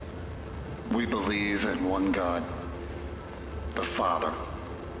We believe in one God, the Father,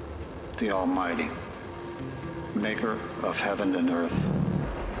 the Almighty, maker of heaven and earth,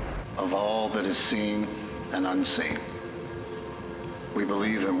 of all that is seen and unseen. We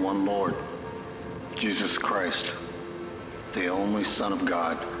believe in one Lord, Jesus Christ, the only Son of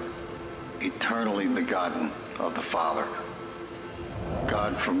God, eternally begotten of the Father,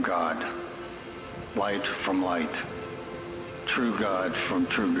 God from God, light from light, true God from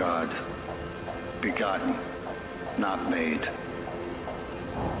true God, begotten, not made,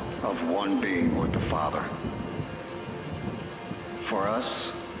 of one being with the Father. For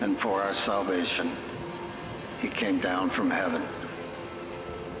us and for our salvation, he came down from heaven.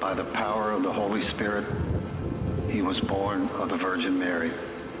 By the power of the Holy Spirit, he was born of the Virgin Mary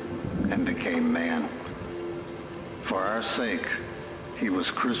and became man. For our sake, he was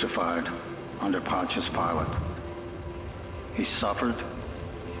crucified under Pontius Pilate. He suffered,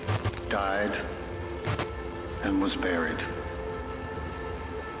 died, and was buried.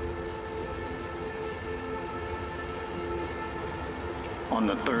 On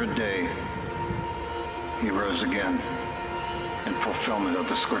the third day, he rose again in fulfillment of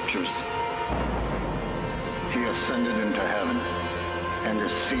the Scriptures. He ascended into heaven and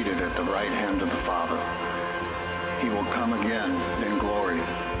is seated at the right hand of the Father. He will come again in glory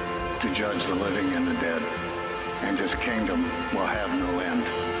to judge the living and the dead, and his kingdom will have no end.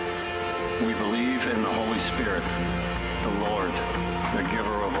 We believe in the Holy Spirit, the Lord, the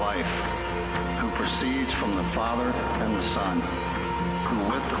giver of life, who proceeds from the Father and the Son, who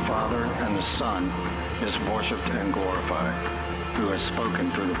with the Father and the Son is worshipped and glorified, who has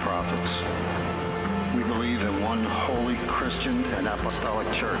spoken through the prophets. We believe in one holy Christian and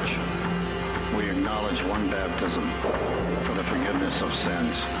apostolic church. We acknowledge one baptism for the forgiveness of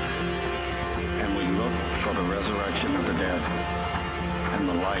sins, and we look for the resurrection of the dead and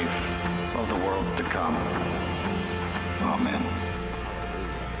the life of the world to come. Amen.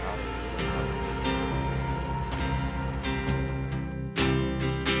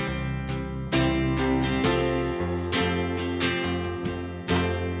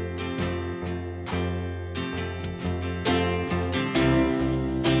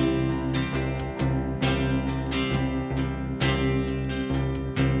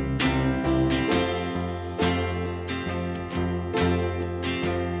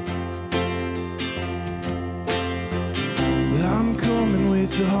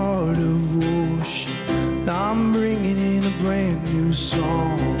 The heart of worship, I'm bringing in a brand new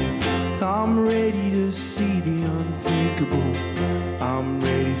song. I'm ready to see the unthinkable. I'm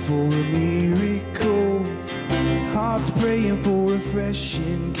ready for a miracle. Hearts praying for a fresh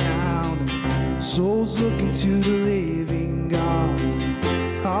encounter. Souls looking to the living God.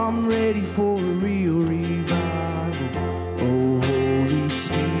 I'm ready for a real revival. Oh, Holy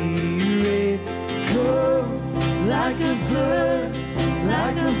Spirit, come like a flood,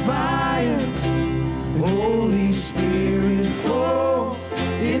 like a fire. Holy Spirit, fall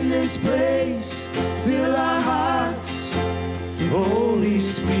in this place, fill our hearts. Holy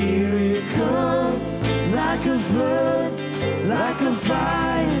Spirit, come like a flood, like a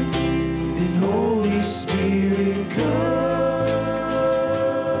fire. And Holy Spirit, come.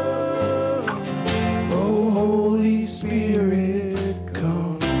 Oh, Holy Spirit,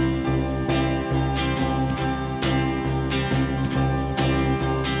 come.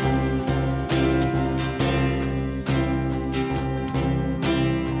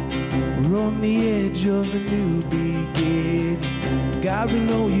 On the edge of a new beginning, God, we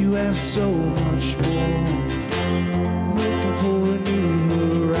know you have so much more. Looking for a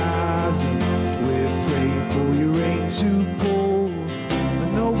new horizon, we're praying for your rain to pour.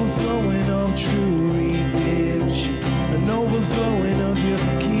 An overflowing of true redemption, an overflowing of your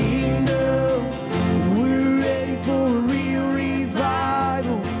kingdom. And we're ready for a real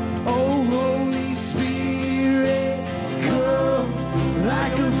revival. Oh, Holy Spirit, come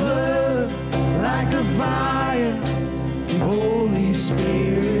like a flood, like a fire. Holy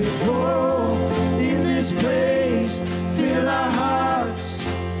Spirit, fall in this place, fill our hearts.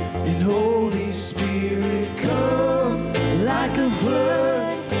 And Holy Spirit, come like a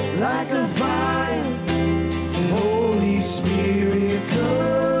flood, like a fire. And Holy Spirit,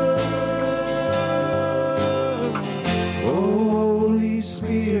 come. Oh, Holy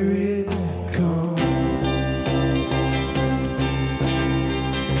Spirit, come.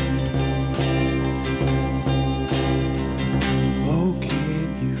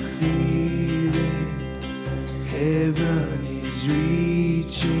 Heaven is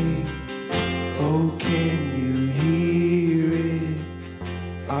reaching, oh, can you hear it?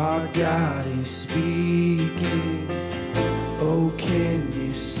 Our God is speaking, oh, can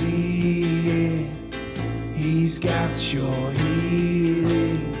you see He's got your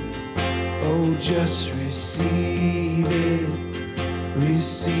healing. Oh, just receive it.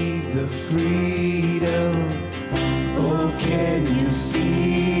 Receive the freedom. Oh, can you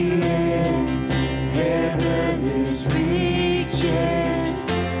see it? Heaven is reaching.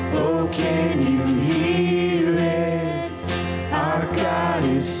 Oh, can you hear it? Our God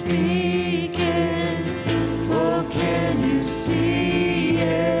is speaking. Oh, can you see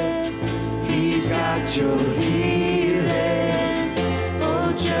it? He's got your healing.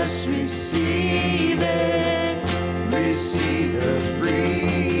 Oh, just receive it. Receive the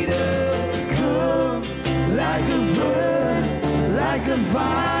freedom. Come like a flood, like a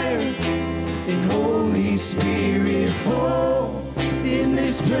fire. And Holy Spirit, fall in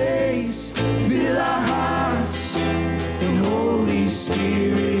this place. Fill our hearts. And Holy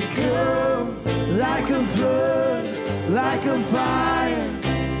Spirit, come like a flood, like a fire.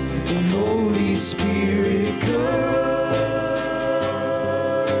 And Holy Spirit, come.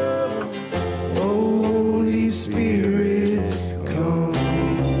 Oh, Holy Spirit, come.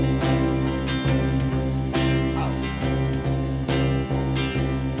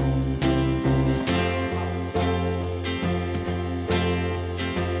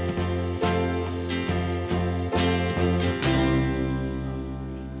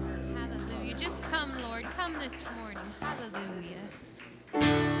 Hallelujah. Just come, Lord. Come this morning. Hallelujah.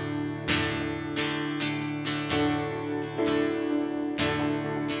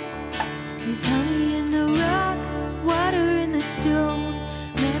 There's honey in the rock, water in the stone,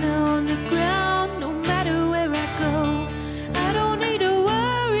 manna on the ground, no matter where I go. I don't need to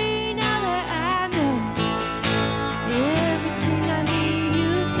worry now that I know everything I need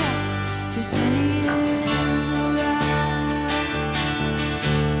you've got. There's honey in the rock.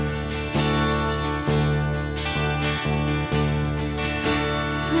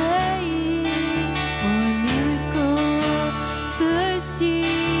 Praying for a miracle, thirsty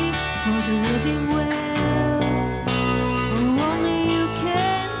for the living well. Oh, only you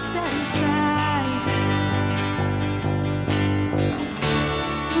can satisfy.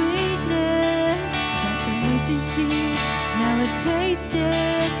 Sweetness at the mercy seat. Now I taste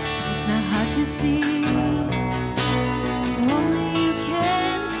it. It's not hard to see. Only you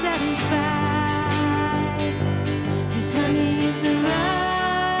can satisfy. There's honey in the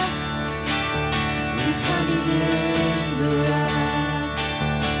rock. There's honey in the rock.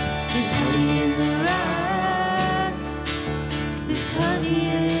 There's honey in the rock. There's honey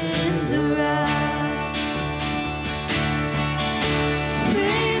in the rock.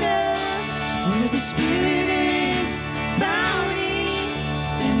 Freedom, where the Spirit is, bounty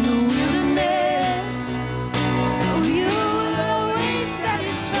in the wilderness. Oh, you will always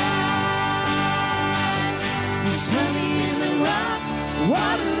satisfy. There's honey in the rock,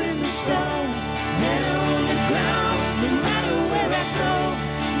 water in the stone, manna on the ground, no matter where I go.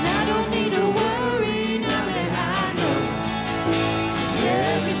 And I don't need to worry now that I know. 'Cause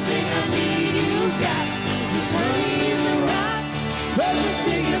everything I need you got. There's honey in the rock, purpose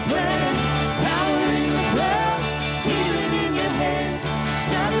in your plan, power in the blood, healing in your hands.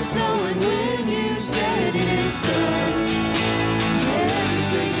 Started flowing when you said it's done.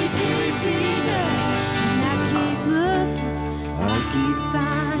 Everything you do, it's enough. And I keep looking, I keep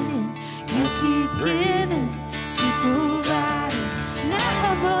finding, you keep giving, keep providing. And I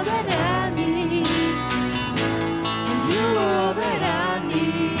have all that I need, and you are all that I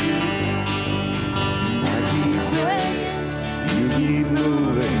need. And I keep praying, you keep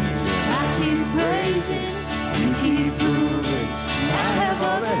moving. I keep praising, you keep proving. And I have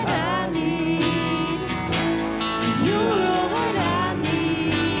all that I need, and you are all that I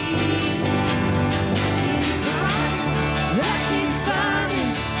need. I keep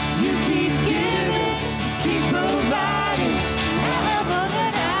finding, you keep giving, you keep providing. I have all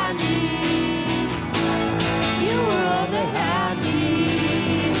that I need. You are all that I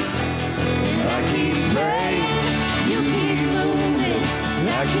need. I keep praying, you keep moving.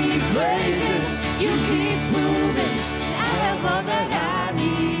 I keep praising, you keep proving. I have all that I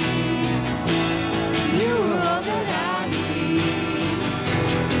need. You are all that I need.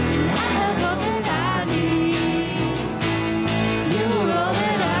 I have all that I need. You are all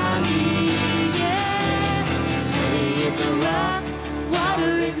that I need. Yeah. There's honey in the rock,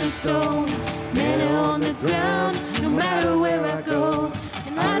 water in the stone, manna on the ground, no matter where I go.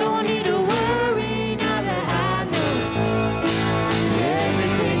 And I don't need to worry now that I know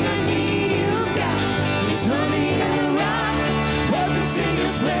everything I need you got. There's honey in the rock,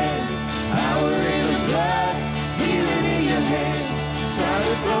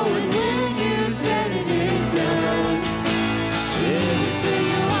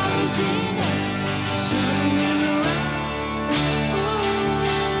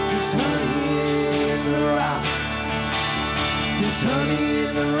 There's honey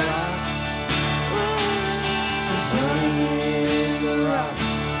in the rock. There's honey in the rock.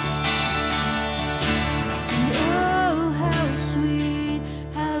 And oh, how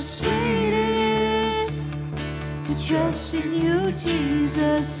sweet it is to trust in you,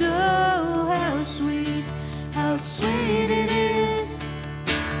 Jesus. Oh, how sweet it is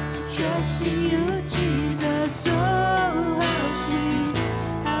to trust in you, Jesus. Oh,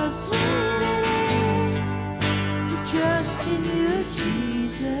 how sweet it is to trust in you,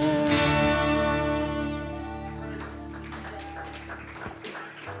 Jesus.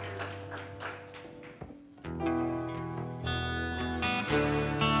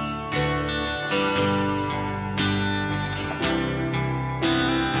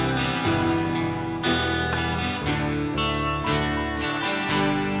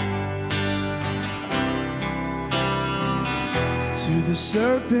 To the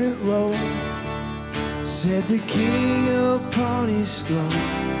serpent low, said the king upon his throne,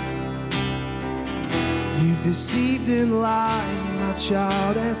 you've deceived and lied, my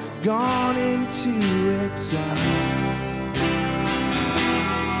child has gone into exile.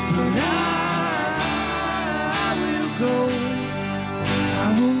 But I will go, I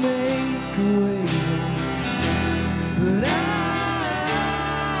will make a way. But I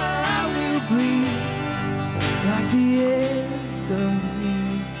will bleed like the end of me.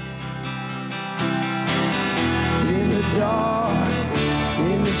 In the dark,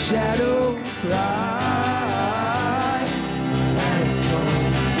 in the shadows, light has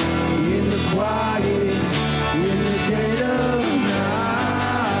come. In the quiet, in the dead of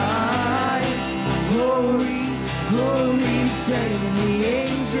night, glory, glory, sang the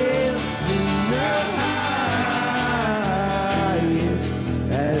angels in the highest.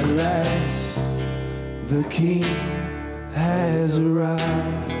 At last, the King has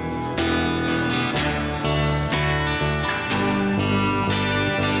arrived.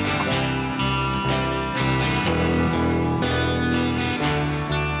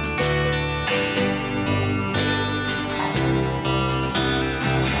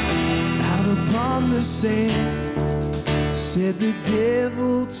 Out upon the sand, said the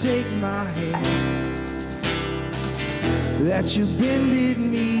devil, take my hand. That you bended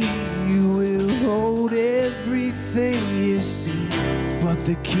knee, you will hold everything you see. But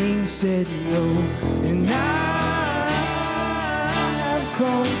the King said no, and I have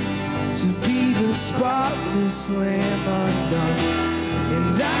come to be the spotless lamb undone.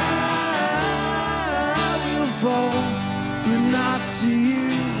 And I will fall, but not to you.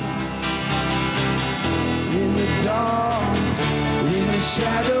 In the dark, in the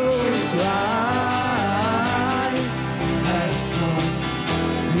shadows, light has come.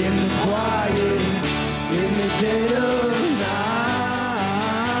 In the quiet, in the dead of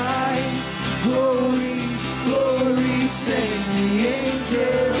night, glory, glory, sing the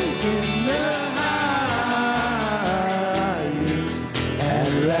angels in the highest. At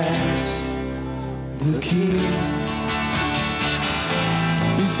last, the King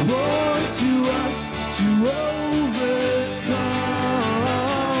is born to us to overcome.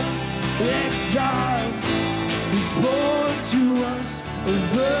 Exile is born to us, a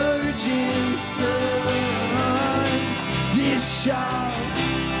virgin son. This child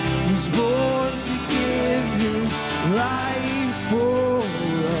was born to give his life for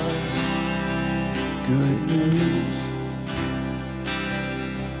us. Good news,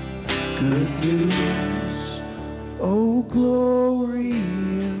 good news. Oh,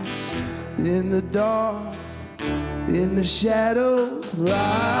 glorious in the dark, in the shadows, light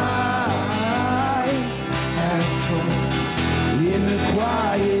has come. In the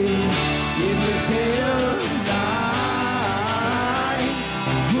quiet, in the dead of night,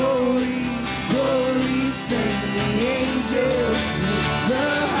 glory, glory, sing the angels in the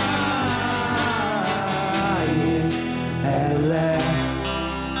highest. At last,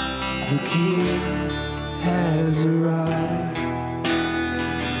 the King has arrived.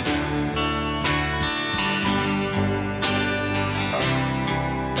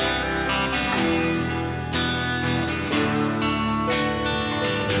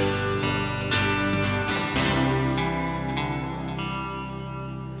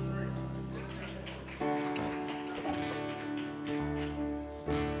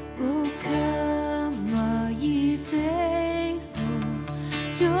 Oh, come, are ye faithful,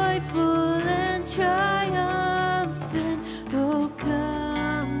 joyful and triumphant? Oh,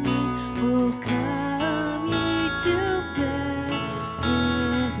 come ye to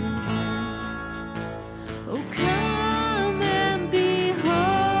Bethlehem. Oh, come and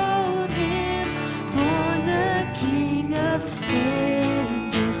behold him, born the King of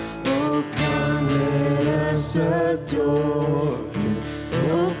angels. Oh, come, let us adore him.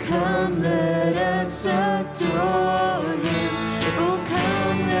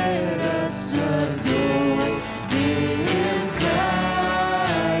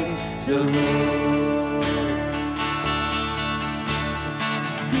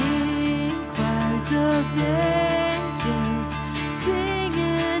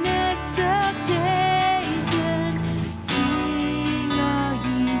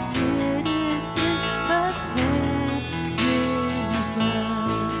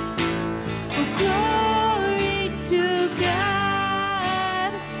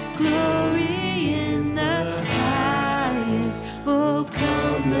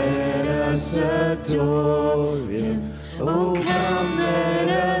 us adore him. Oh, come, let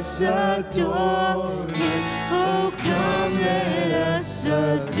us adore him. Oh, come, let us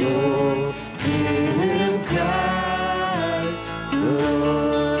adore him, Christ the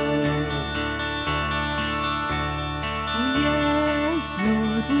Lord. Yes,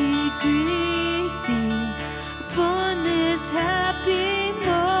 Lord, we greet thee upon this happy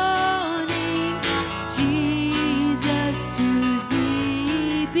morning. Jesus, to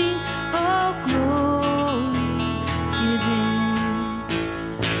thee be all glory given.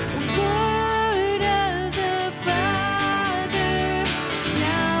 Word of the Father,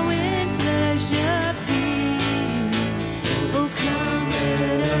 now in flesh appearing. Oh, come,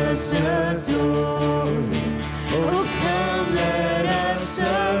 let us adore him. Oh, come, let us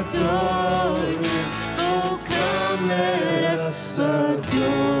adore him. Oh, come, let us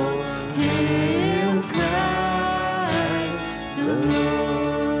adore him, Christ the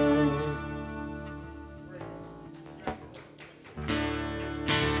Lord.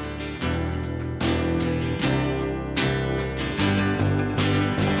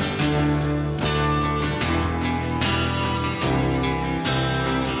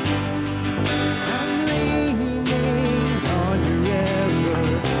 I'm leaning on your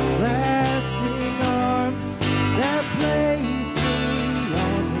everlasting arms that place me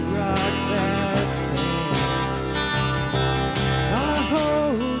on the rock that stands. I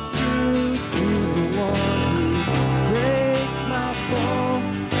hold true to the one who breaks my fall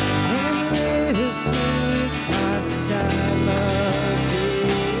and lifts me time and time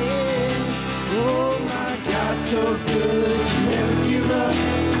again. Oh my God, so good, you never give up,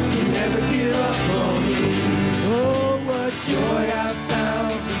 you never give up on me. Oh, what joy I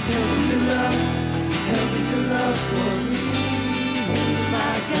found because of your love for me.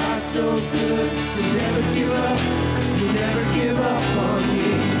 My God, so good, you never give up on me.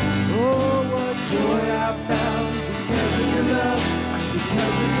 Oh, what joy I found because of your love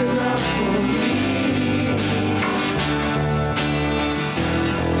for me.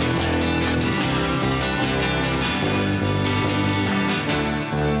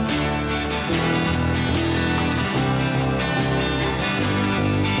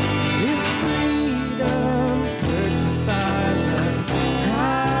 This freedom purchased by the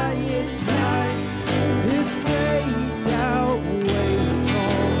highest price. This grace outweighs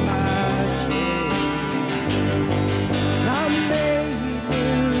all my shame. I'm made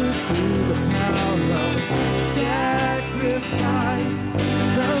new through the power of sacrifice.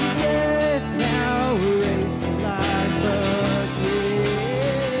 From death now raised to life again.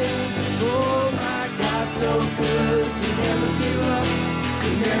 Oh my God, so good, you never give up.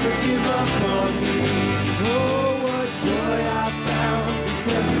 You never give up on me. Oh, what joy I found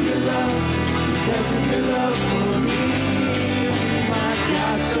because of your love for me. My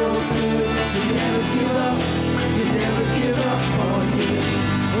God, so good, you never give up on me.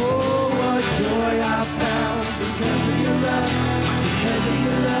 Oh, what joy I found because of your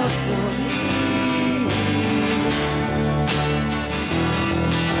love for me.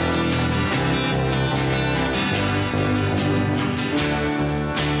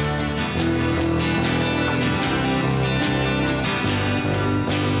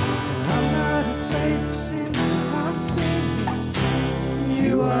 I'm not a saint to sin, so I'm singing.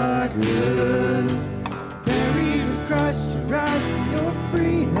 You are good. Buried with Christ, you rise in your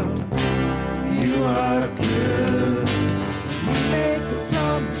freedom. You are good. You make a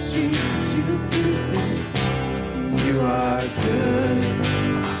promise, Jesus, you keep it. You are good.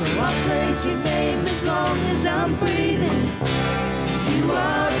 So I'll praise your name as long as I'm breathing. You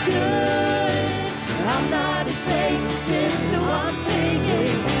are good. I'm not a saint to sin, so I'm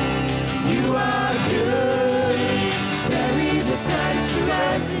singing. You are good. Buried with Christ, you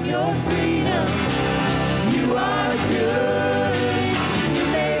rise in your freedom. You are good. You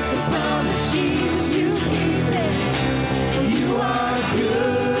make a promise, Jesus, you keep it. You are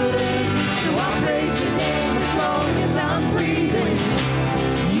good. So I'll praise your name as long as I'm breathing.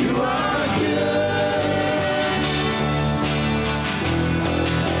 You are good.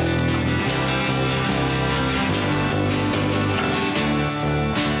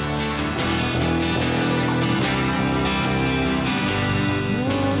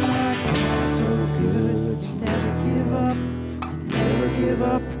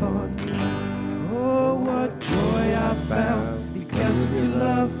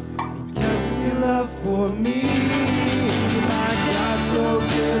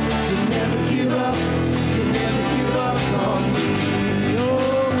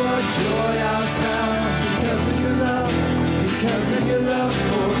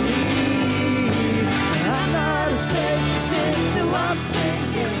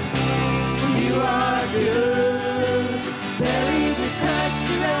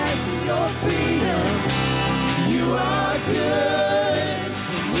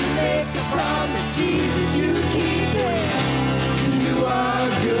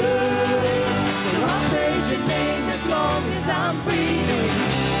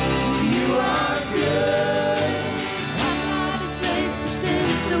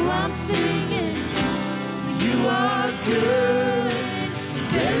 so I'm singing. You are good,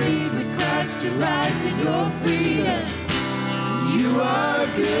 buried with Christ to rise in your freedom. You are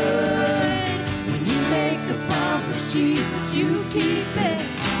good. When you make a promise, Jesus, you keep it.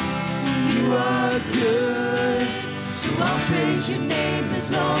 You are good, so I'll praise your name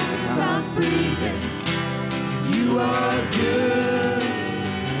as long as I'm breathing. You are good.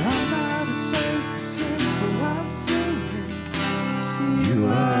 I'm not safe to sing, so I'm singing. You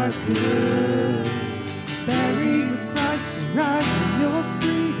are good. Buried with Christ and rise in your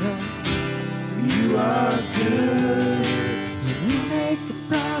freedom. You are good. When you make a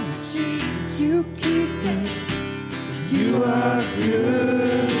promise, Jesus, you keep it. You are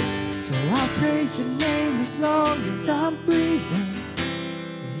good. So I'll praise your name as long as I'm breathing.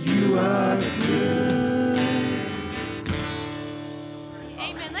 You are good.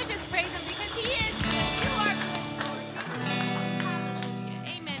 Amen. Let's just praise him because he is good. You are good, Lord. Hallelujah.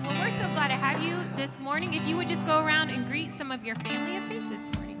 Amen. Well, we're so glad to have you this morning. If you would just go around and greet some of your family of faith this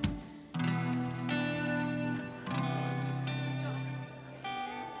morning.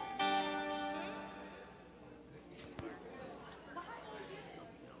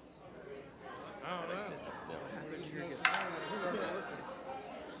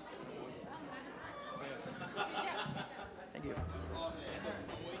 Thank you.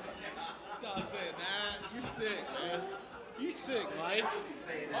 I said, nah, you sick, man. You sick, Mike.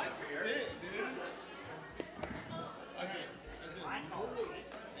 Mike's sick, dude. I said, noise.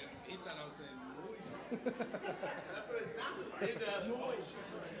 And he thought I was saying noise. That's what it sounded like. It does. Noise.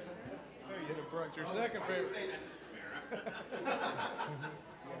 Oh, you hit a brunch. Your second favorite.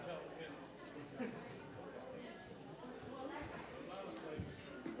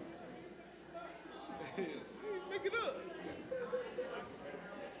 Make it up.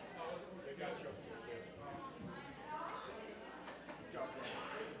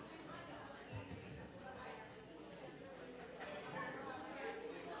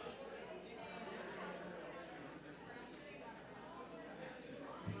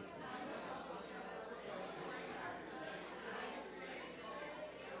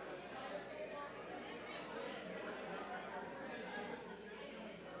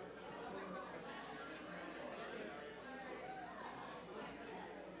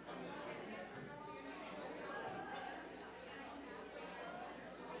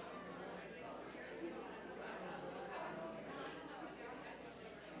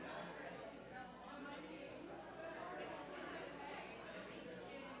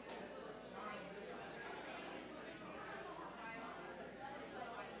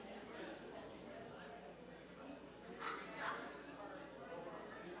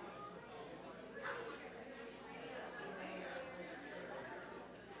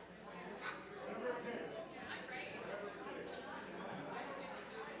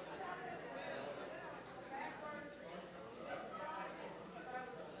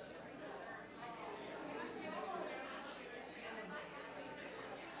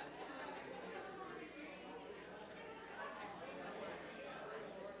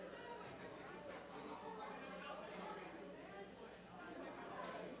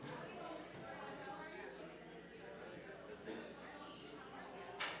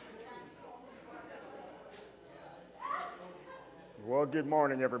 Well, good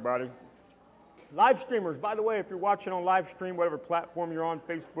morning, everybody. Live streamers, by the way, if you're watching on live stream, whatever platform you're on,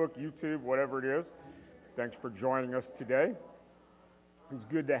 Facebook, YouTube, whatever it is, thanks for joining us today. It's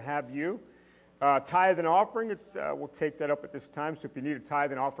good to have you. Tithe and offering, we'll take that up at this time. So if you need a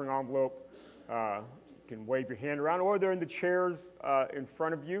tithe and offering envelope, you can wave your hand around, or they're in the chairs in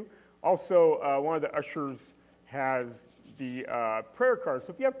front of you. Also, one of the ushers has the prayer card.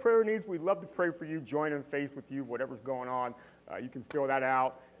 So if you have prayer needs, we'd love to pray for you, join in faith with you, whatever's going on. You can fill that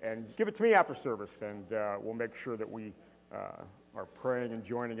out and give it to me after service, and we'll make sure that we are praying and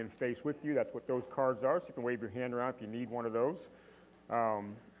joining in faith with you. That's what those cards are, so you can wave your hand around if you need one of those.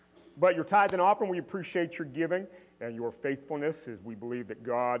 But your tithe and offering, we appreciate your giving and your faithfulness, as we believe that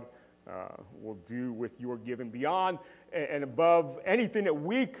God will do with your giving beyond and above anything that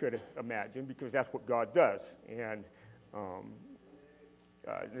we could imagine, because that's what God does. And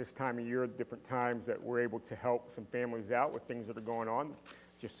this time of year, different times that we're able to help some families out with things that are going on.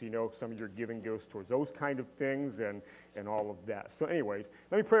 Just so you know, some of your giving goes towards those kind of things and all of that. So anyways,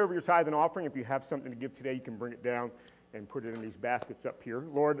 let me pray over your tithe and offering. If you have something to give today, you can bring it down and put it in these baskets up here.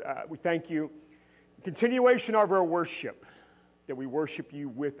 Lord, we thank you. Continuation of our worship, that we worship you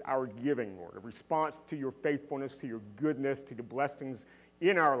with our giving, Lord. A response to your faithfulness, to your goodness, to the blessings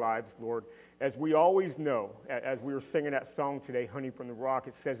in our lives, Lord. As we always know, as we were singing that song today, Honey from the Rock,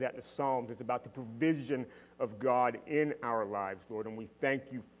 it says that in the Psalms. It's about the provision of God in our lives, Lord, and we thank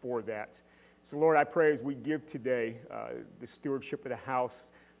you for that. So, Lord, I pray as we give today, the stewardship of the house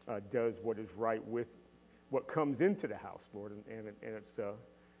does what is right with what comes into the house, Lord, and it's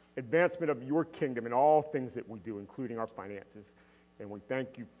advancement of your kingdom in all things that we do, including our finances. And we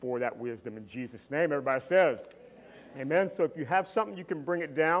thank you for that wisdom in Jesus' name. Everybody says, amen. So if you have something, you can bring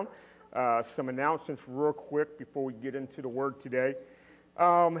it down. Some announcements real quick before we get into the word today.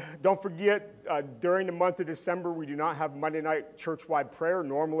 Don't forget, during the month of December, we do not have Monday night church-wide prayer.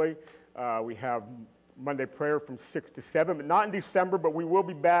 Normally, we have Monday prayer from 6 to 7, but not in December, but we will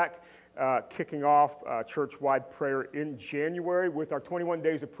be back kicking off church-wide prayer in January with our 21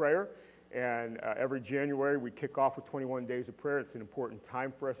 days of prayer. And every January, we kick off with 21 days of prayer. It's an important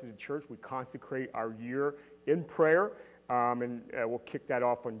time for us as a church. We consecrate our year in prayer, and we'll kick that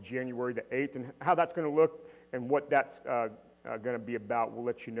off on January the 8th. And how that's going to look and what that's going to be about, we'll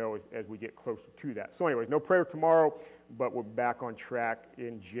let you know as we get closer to that. So anyways, no prayer tomorrow, but we're back on track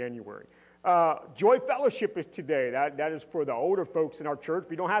in January. Joy Fellowship is today. That is for the older folks in our church.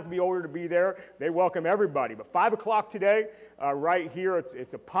 You don't have to be older to be there. They welcome everybody. But 5 o'clock today, right here,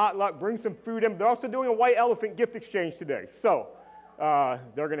 it's a potluck. Bring some food in. They're also doing a White Elephant gift exchange today. So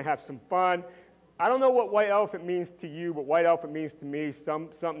they're going to have some fun. I don't know what White Elephant means to you, but White Elephant means to me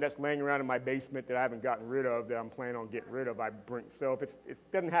something that's laying around in my basement that I haven't gotten rid of, that I'm planning on getting rid of. I bring. So if it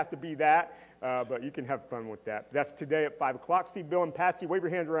doesn't have to be that, but you can have fun with that. That's today at 5 o'clock. See Bill and Patsy. Wave your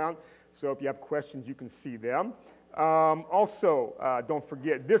hands around. So if you have questions, you can see them. Also, don't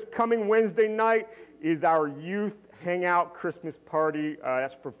forget, this coming Wednesday night is our youth hangout Christmas party.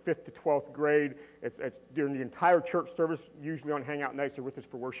 That's for 5th to 12th grade. It's during the entire church service. Usually on hangout nights, they're with us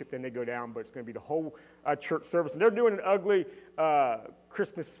for worship, then they go down, but it's going to be the whole church service. And they're doing an ugly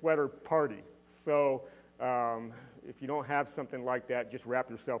Christmas sweater party. So if you don't have something like that, just wrap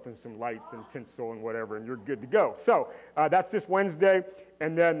yourself in some lights and tinsel and whatever, and you're good to go. So that's this Wednesday.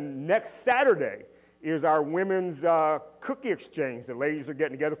 And then next Saturday is our women's cookie exchange. The ladies are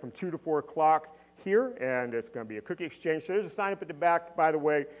getting together from 2 to 4 o'clock here, and it's going to be a cookie exchange. So there's a sign up at the back, by the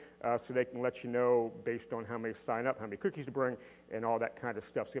way, so they can let you know based on how many sign up, how many cookies to bring, and all that kind of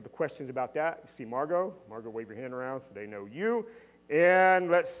stuff. So if you have questions about that, you see Margot. Margot, wave your hand around so they know you. And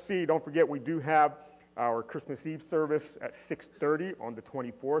let's see, don't forget, we do have our Christmas Eve service at 6:30 on the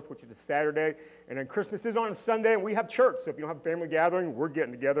 24th, which is a Saturday. And then Christmas is on a Sunday, and we have church. So if you don't have a family gathering, we're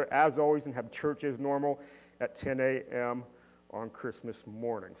getting together, as always, and have church as normal at 10 a.m. on Christmas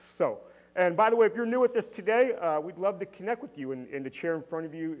morning. So, and by the way, if you're new at this today, we'd love to connect with you. And the chair in front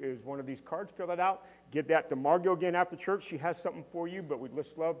of you is one of these cards. Fill that out. Get that to Margot again after church. She has something for you, but we'd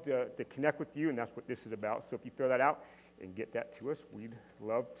just love to connect with you, and that's what this is about. So if you fill that out and get that to us, we'd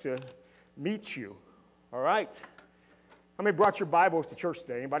love to meet you. All right. How many brought your Bibles to church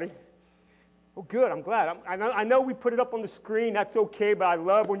today? Anybody? Oh, good. I'm glad. I know we put it up on the screen. That's okay, but I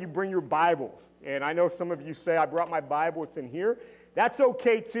love when you bring your Bibles. And I know some of you say, I brought my Bible. It's in here. That's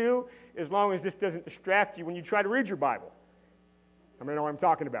okay, too, as long as this doesn't distract you when you try to read your Bible. I mean, know what I'm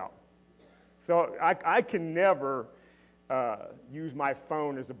talking about. So I can never use my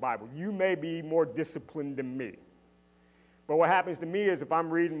phone as a Bible. You may be more disciplined than me. But what happens to me is if I'm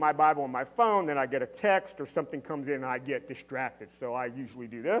reading my Bible on my phone, then I get a text or something comes in and I get distracted. So I usually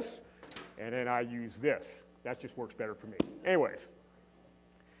do this, and then I use this. That just works better for me. Anyways,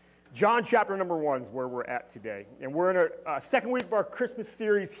 John chapter number 1 is where we're at today. And we're in a second week of our Christmas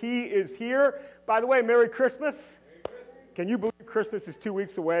series, He is Here. By the way, Merry Christmas. Merry Christmas. Can you believe Christmas is 2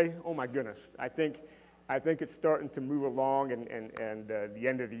 weeks away? Oh, my goodness. I think it's starting to move along, and the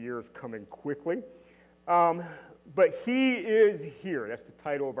end of the year is coming quickly. But He is Here. That's the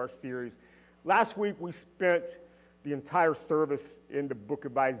title of our series. Last week, we spent the entire service in the book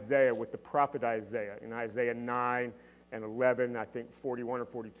of Isaiah with the prophet Isaiah, in Isaiah 9 and 11, I think 41 or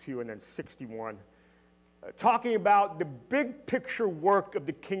 42, and then 61, talking about the big picture work of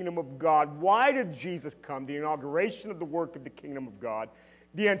the kingdom of God. Why did Jesus come? The inauguration of the work of the kingdom of God.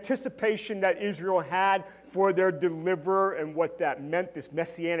 The anticipation that Israel had for their deliverer and what that meant, this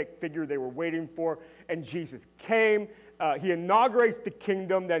messianic figure they were waiting for. And Jesus came. He inaugurates the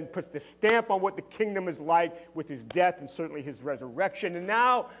kingdom, then puts the stamp on what the kingdom is like with his death and certainly his resurrection. And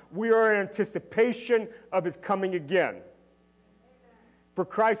now we are in anticipation of his coming again. For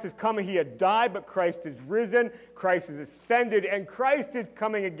Christ is coming. He had died, but Christ is risen. Christ is ascended, and Christ is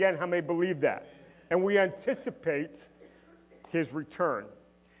coming again. How many believe that? And we anticipate his return.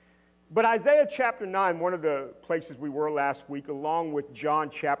 But Isaiah chapter 9, one of the places we were last week, along with John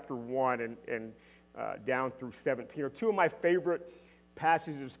chapter 1 and down through 17, are two of my favorite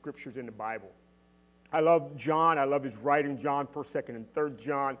passages of scriptures in the Bible. I love John. I love his writing, John, 1st, 2nd, and 3rd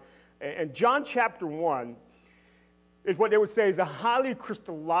John. And John chapter 1 is what they would say is a highly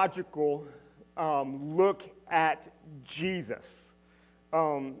Christological look at Jesus.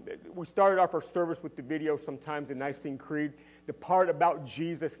 We started off our service with the video, sometimes the Nicene Creed. The part about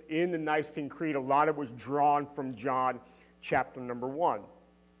Jesus in the Nicene Creed, a lot of it was drawn from John chapter number 1.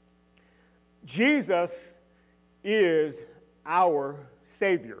 Jesus is our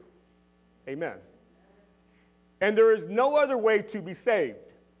Savior. Amen. And there is no other way to be saved.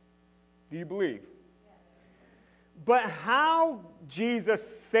 Do you believe? But how Jesus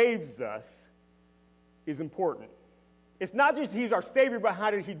saves us is important. It's not just he's our Savior, but how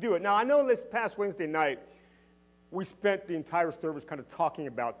did he do it? Now, I know this past Wednesday night, we spent the entire service kind of talking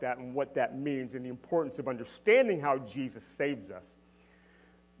about that and what that means and the importance of understanding how Jesus saves us.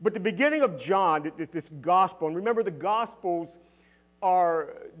 But the beginning of John, this gospel, and remember the gospels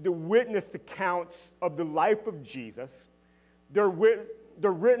are the witness accounts of the life of Jesus. They're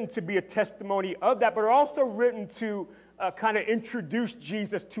written to be a testimony of that, but are also written to kind of introduce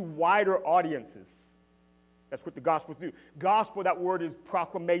Jesus to wider audiences. That's what the Gospels do. Gospel, that word is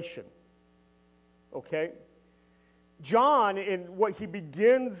proclamation. Okay? John, in what he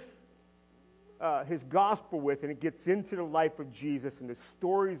begins his gospel with, and it gets into the life of Jesus and the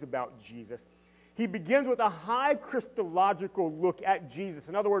stories about Jesus, he begins with a high Christological look at Jesus.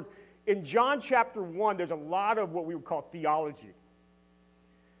 In other words, in John chapter 1, there's a lot of what we would call theology,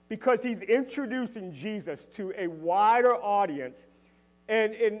 because he's introducing Jesus to a wider audience.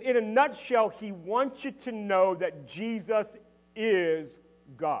 And in a nutshell, he wants you to know that Jesus is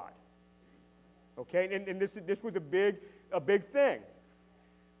God. Okay, and this was a big thing.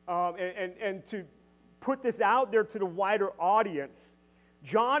 And to put this out there to the wider audience,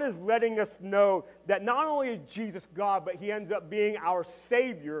 John is letting us know that not only is Jesus God, but he ends up being our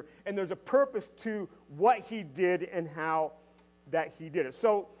Savior, and there's a purpose to what he did and how that he did it.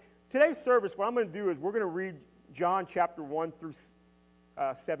 So today's service, what I'm going to do is we're going to read John chapter 1 through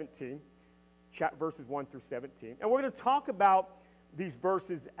 17, verses 1 through 17. And we're going to talk about these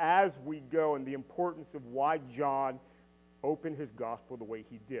verses as we go and the importance of why John opened his gospel the way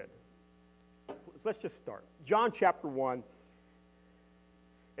he did. So let's just start. John chapter 1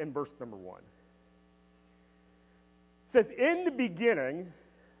 and verse number 1. It says, "In the beginning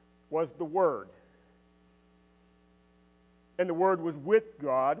was the Word, and the Word was with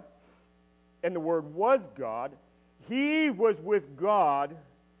God, and the Word was God. He was with God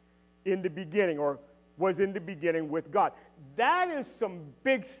in the beginning," or was in the beginning with God. That is some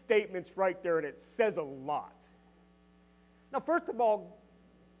big statements right there, and it says a lot. Now, first of all,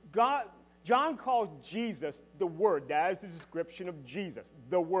 John calls Jesus the Word. That is the description of Jesus,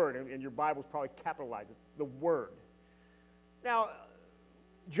 the Word. And your Bible's probably capitalized it, the Word. Now,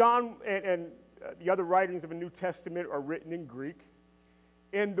 John and the other writings of the New Testament are written in Greek.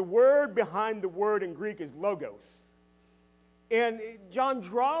 And the word behind the word in Greek is logos. And John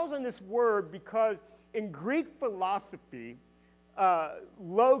draws on this word because in Greek philosophy,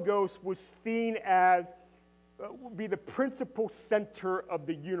 logos was seen as would be the principal center of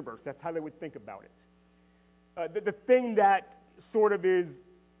the universe. That's how they would think about it. The thing that sort of is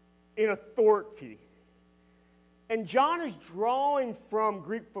in authority. And John is drawing from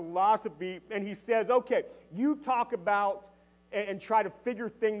Greek philosophy, and he says, okay, you talk about and try to figure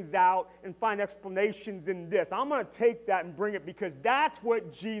things out and find explanations in this. I'm going to take that and bring it because that's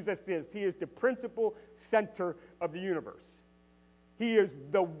what Jesus is. He is the principal center of the universe. He is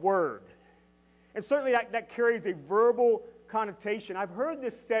the Word. And certainly that carries a verbal connotation. I've heard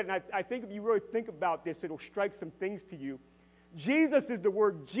this said, and I think if you really think about this, it'll strike some things to you. Jesus is the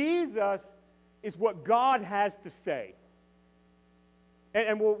Word. Jesus is what God has to say.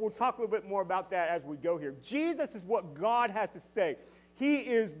 And we'll talk a little bit more about that as we go here. Jesus is what God has to say. He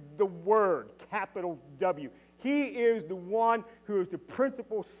is the Word, capital W. He is the one who is the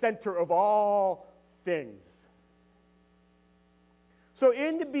principal center of all things. So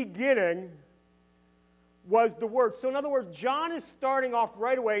in the beginning was the Word. So in other words, John is starting off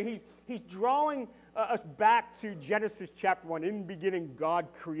right away. He's drawing us back to Genesis chapter 1. In the beginning, God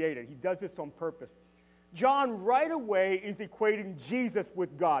created. He does this on purpose. John right away is equating Jesus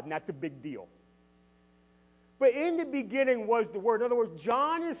with God, and that's a big deal. But in the beginning was the Word. In other words,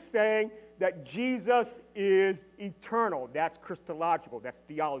 John is saying that Jesus is eternal. That's Christological. That's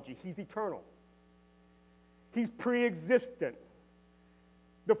theology. He's eternal. He's pre-existent.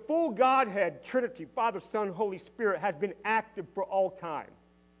 The full Godhead, Trinity, Father, Son, Holy Spirit, has been active for all time.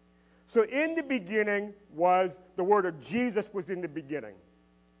 So in the beginning was the Word, of Jesus was in the beginning.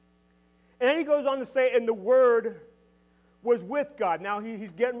 And then he goes on to say, and the Word was with God. Now,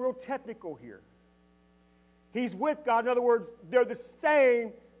 he's getting real technical here. He's with God. In other words, they're the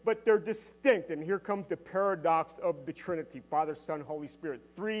same, but they're distinct. And here comes the paradox of the Trinity, Father, Son, Holy Spirit.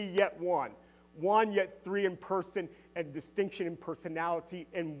 Three yet one. One yet three in person, and distinction in personality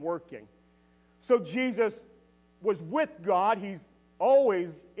and working. So Jesus was with God. He's always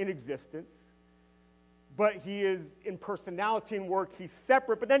in existence. But he is in personality and work. He's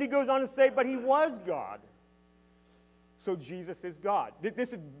separate. But then he goes on to say, but he was God. So Jesus is God.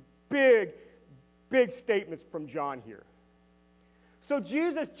 This is big statements from John here. So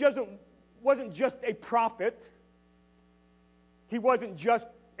Jesus wasn't just a prophet. He wasn't just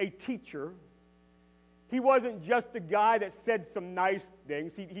a teacher. He wasn't just a guy that said some nice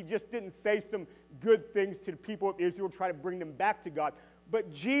things. He just didn't say some good things to the people of Israel, try to bring them back to God.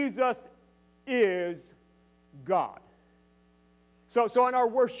 But Jesus is God. So in our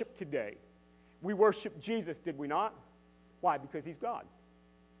worship today, we worship Jesus, did we not? Why? Because he's God.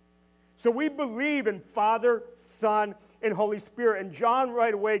 So we believe in Father, Son, and Holy Spirit. And John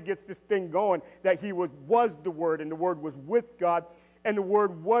right away gets this thing going that he was the Word, and the Word was with God, and the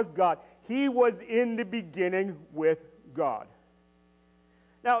Word was God. He was in the beginning with God.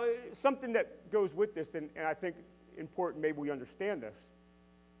 Now, something that goes with this, and I think it's important maybe we understand this.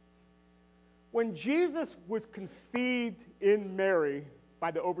 When Jesus was conceived in Mary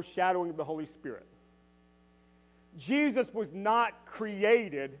by the overshadowing of the Holy Spirit, Jesus was not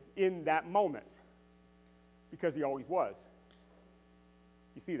created in that moment because he always was.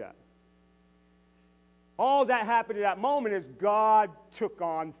 You see that? All that happened at that moment is God took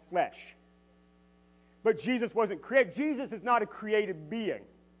on flesh. But Jesus wasn't created. Jesus is not a created being.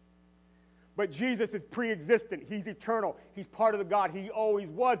 But Jesus is pre-existent. He's eternal. He's part of the God. He always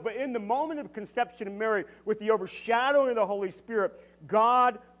was. But in the moment of conception of Mary, with the overshadowing of the Holy Spirit,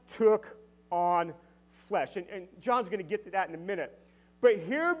 God took on flesh. And John's going to get to that in a minute. But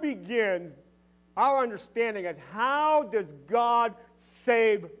here begins our understanding of how does God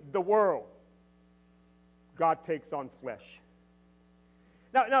save the world. God takes on flesh.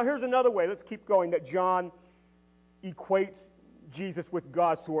 Now here's another way. Let's keep going that John equates Jesus with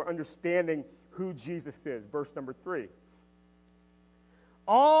God so we're understanding who Jesus is. Verse number 3.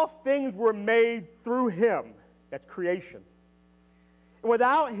 All things were made through him. That's creation. And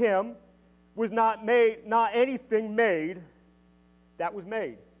without him was not anything made that was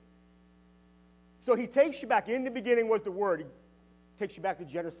made. So he takes you back. In the beginning was the Word. He takes you back to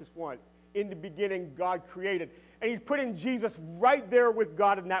Genesis 1. In the beginning, God created. And he's putting Jesus right there with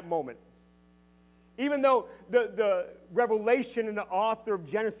God in that moment. Even though the Revelation and the author of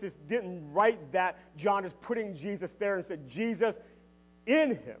Genesis didn't write that, John is putting Jesus there and said, Jesus,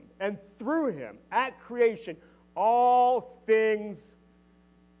 in him and through him, at creation, all things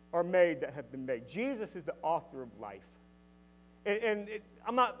are made that have been made. Jesus is the author of life.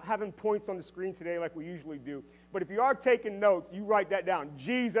 I'm not having points on the screen today like we usually do, but if you are taking notes, you write that down.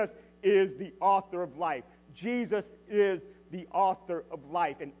 Jesus is the author of life. Jesus is the author of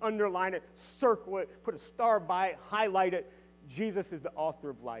life. And underline it, circle it, put a star by it, highlight it. Jesus is the author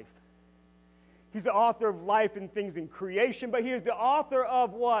of life. He's the author of life and things in creation, but he is the author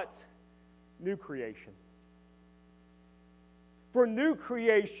of what? New creation. For new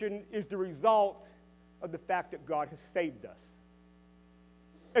creation is the result of the fact that God has saved us.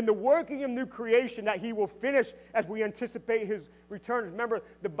 And the working of new creation that he will finish as we anticipate his return. Remember,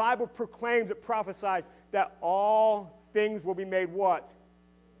 the Bible proclaims, it prophesies that all things will be made what?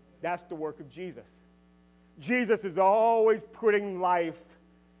 That's the work of Jesus. Jesus is always putting life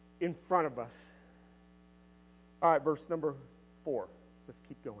in front of us. All right, verse number 4. Let's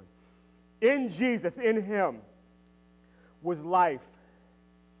keep going. In Jesus, in him, was life.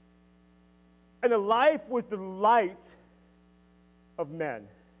 And the life was the light of men.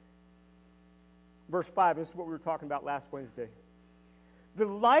 Verse 5, this is what we were talking about last Wednesday. The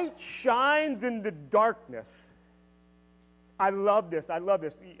light shines in the darkness. I love this.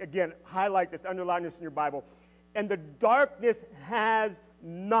 Again, highlight this, underline this in your Bible. And the darkness has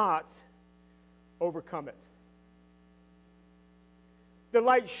not overcome it. The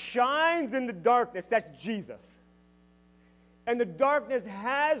light shines in the darkness. That's Jesus. And the darkness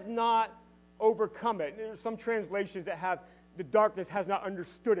has not overcome it. There are some translations that have the darkness has not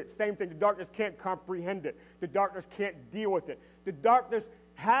understood it. Same thing. The darkness can't comprehend it. The darkness can't deal with it. The darkness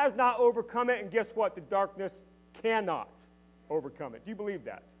has not overcome it, and guess what? The darkness cannot overcome it. Do you believe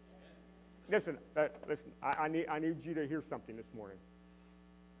that? Listen. I need you to hear something this morning.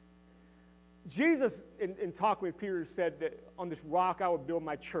 Jesus, in talking with Peter, said that on this rock I will build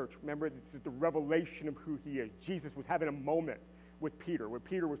my church. Remember, this is the revelation of who he is. Jesus was having a moment with Peter, where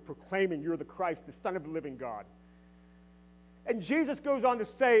Peter was proclaiming, you're the Christ, the Son of the living God. And Jesus goes on to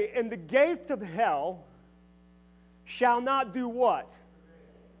say, and the gates of hell shall not do what?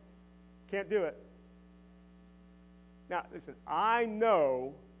 Can't do it. Now, listen, I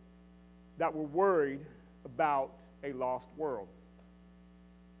know that we're worried about a lost world.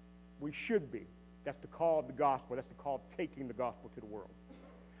 We should be. That's the call of the gospel. That's the call of taking the gospel to the world.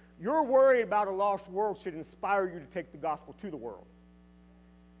 Your worry about a lost world should inspire you to take the gospel to the world.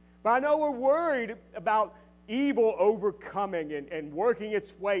 But I know we're worried about evil overcoming and working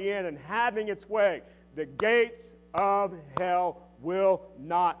its way in and having its way. The gates of hell will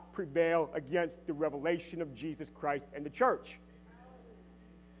not prevail against the revelation of Jesus Christ and the church.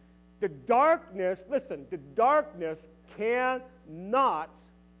 The darkness, listen, the darkness cannot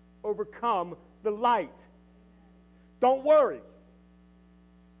overcome the light. Don't worry.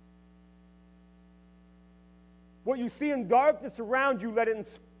 What you see in darkness around you, let it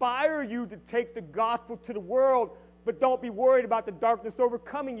inspire you to take the gospel to the world, but don't be worried about the darkness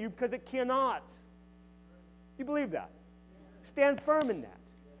overcoming you, because it cannot. You believe that? Stand firm in that.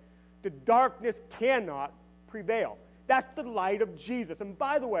 The darkness cannot prevail. That's the light of Jesus. And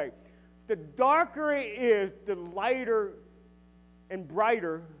by the way, the darker it is, the lighter and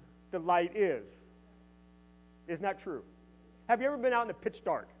brighter the light is. Isn't that true? Have you ever been out in the pitch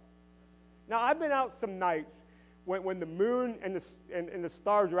dark? Now, I've been out some nights when the moon and the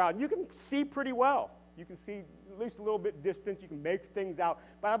stars are out, and you can see pretty well. You can see at least a little bit distance. You can make things out.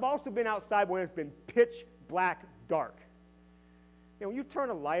 But I've also been outside when it's been pitch black dark. You know, when you turn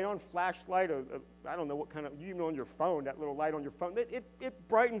a light on, flashlight, or I don't know what kind of, even on your phone, that little light on your phone, it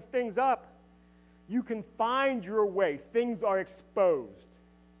brightens things up. You can find your way. Things are exposed.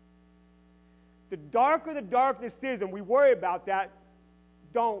 The darker the darkness is, and we worry about that,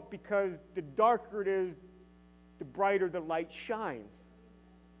 don't, because the darker it is, the brighter the light shines.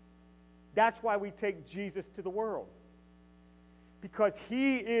 That's why we take Jesus to the world. Because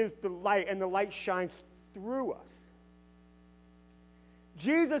he is the light, and the light shines through us.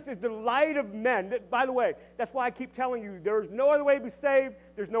 Jesus is the light of men. By the way, that's why I keep telling you, there's no other way to be saved.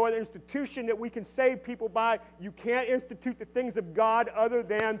 There's no other institution that we can save people by. You can't institute the things of God other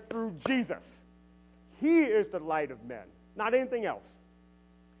than through Jesus. He is the light of men, not anything else.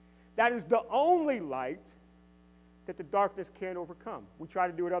 That is the only light that the darkness can't overcome. We try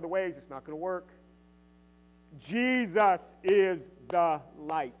to do it other ways, it's not going to work. Jesus is the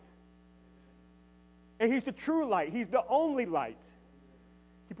light. And he's the true light. He's the only light.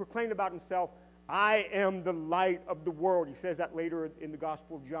 He proclaimed about himself, I am the light of the world. He says that later in the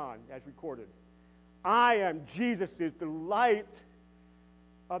Gospel of John, as recorded. I am, Jesus is the light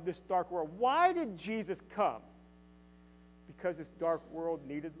of this dark world. Why did Jesus come? Because this dark world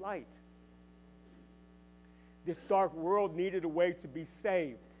needed light. This dark world needed a way to be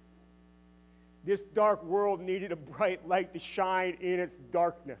saved. This dark world needed a bright light to shine in its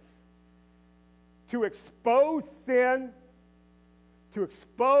darkness. To expose sin, to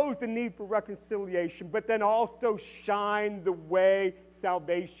expose the need for reconciliation, but then also shine the way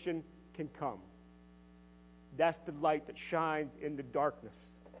salvation can come. That's the light that shines in the darkness,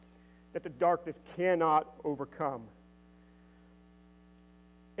 that the darkness cannot overcome.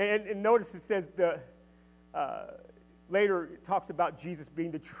 And notice it says later it talks about Jesus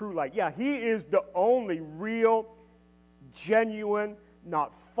being the true light. Yeah, he is the only real, genuine,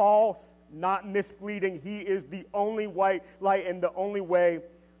 not false, not misleading. He is the only light and the only way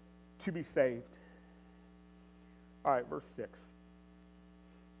to be saved. All right, verse 6.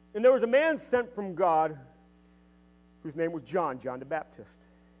 And there was a man sent from God whose name was John the Baptist.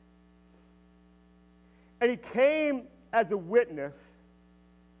 And he came as a witness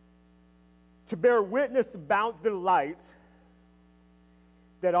to bear witness about the light,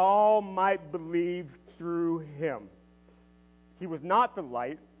 that all might believe through him. He was not the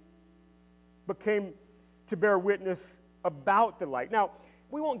light, but came to bear witness about the light. Now,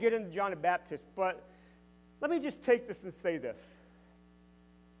 we won't get into John the Baptist, but let me just take this and say this.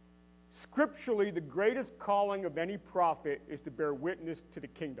 Scripturally, the greatest calling of any prophet is to bear witness to the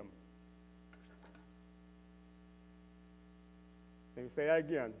kingdom. Let me say that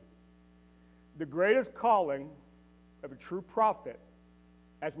again. The greatest calling of a true prophet,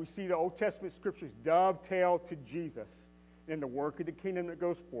 as we see the Old Testament scriptures dovetail to Jesus and the work of the kingdom that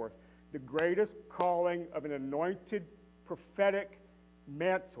goes forth, the greatest calling of an anointed prophetic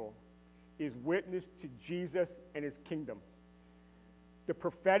mantle is witness to Jesus and his kingdom. The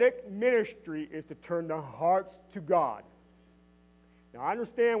prophetic ministry is to turn the hearts to God. Now, I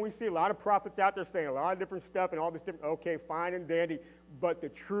understand we see a lot of prophets out there saying a lot of different stuff and all this different, okay, fine and dandy, but the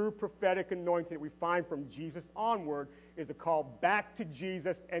true prophetic anointing that we find from Jesus onward is a call back to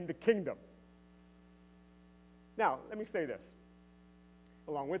Jesus and the kingdom. Now, let me say this.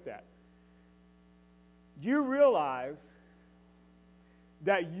 along with that. Do you realize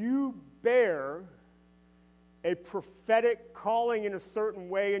that you bear a prophetic calling in a certain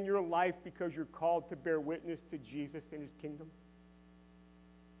way in your life because you're called to bear witness to Jesus and his kingdom?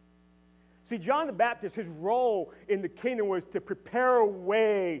 See, John the Baptist, his role in the kingdom was to prepare a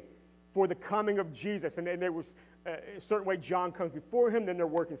way for the coming of Jesus. And there was a certain way John comes before him, then they're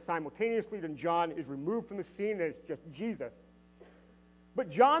working simultaneously, then John is removed from the scene, and it's just Jesus. But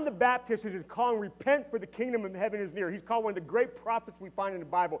John the Baptist is calling, repent, for the kingdom of heaven is near. He's called one of the great prophets we find in the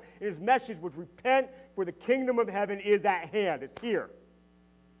Bible. And his message was, repent, for the kingdom of heaven is at hand. It's here.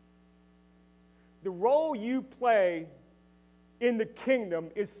 The role you play in the kingdom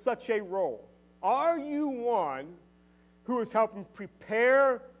is such a role. Are you one who is helping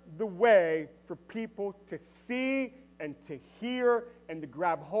prepare the way for people to see and to hear and to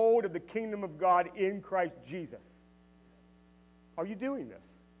grab hold of the kingdom of God in Christ Jesus? Are you doing this?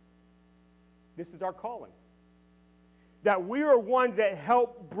 This is our calling. That we are ones that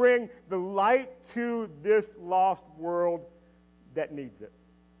help bring the light to this lost world that needs it.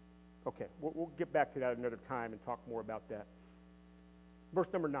 Okay, we'll get back to that another time and talk more about that.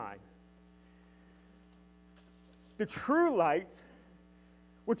 Verse number 9. The true light,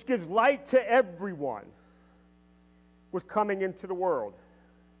 which gives light to everyone, was coming into the world.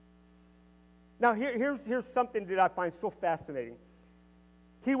 Now, here's something that I find so fascinating.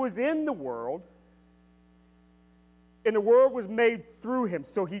 He was in the world, and the world was made through him.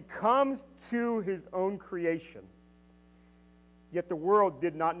 So he comes to his own creation. Yet the world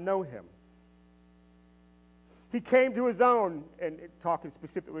did not know him. He came to his own, and it's talking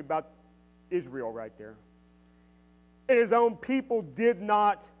specifically about Israel right there. And his own people did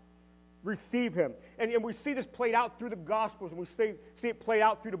not receive him. And we see this played out through the Gospels, and we see it played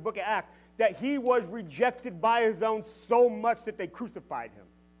out through the book of Acts, that he was rejected by his own so much that they crucified him.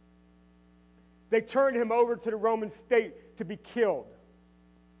 They turned him over to the Roman state to be killed.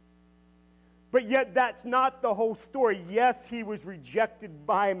 But yet that's not the whole story. Yes, he was rejected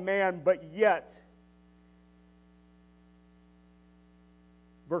by man, but yet,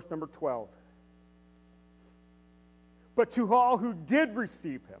 verse number 12. But to all who did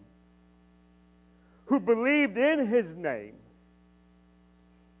receive him, who believed in his name,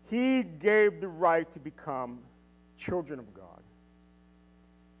 he gave the right to become children of God,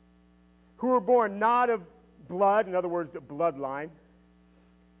 who were born not of blood, in other words, the bloodline,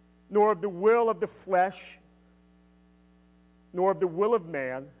 nor of the will of the flesh, nor of the will of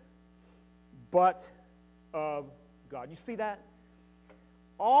man, but of God. You see that?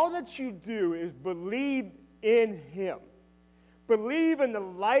 All that you do is believe in him. Believe in the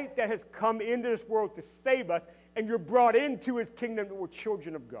light that has come into this world to save us, and you're brought into his kingdom that we're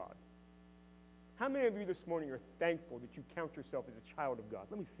children of God. How many of you this morning are thankful that you count yourself as a child of God?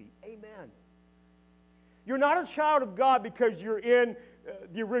 Let me see. Amen. You're not a child of God because you're in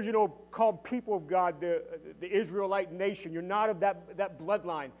the original called people of God, the Israelite nation. You're not of that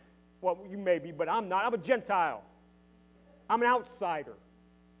bloodline. Well, you may be, but I'm not. I'm a Gentile. I'm an outsider.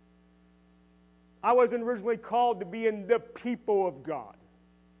 I wasn't originally called to be in the people of God.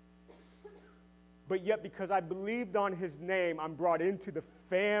 But yet, because I believed on his name, I'm brought into the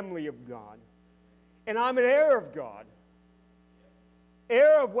family of God. And I'm an heir of God.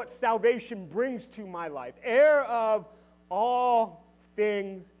 Heir of what salvation brings to my life. Heir of all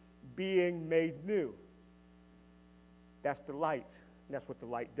things being made new. That's the light. And that's what the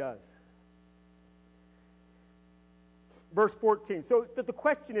light does. Verse 14. So the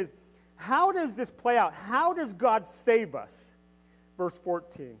question is, how does this play out? How does God save us? Verse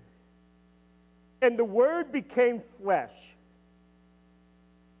 14. And the Word became flesh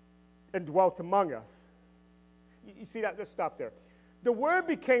and dwelt among us. You see that? Let's stop there. The Word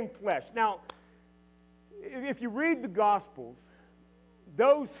became flesh. Now, if you read the Gospels,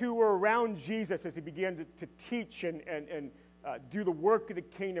 those who were around Jesus as he began to teach and do the work of the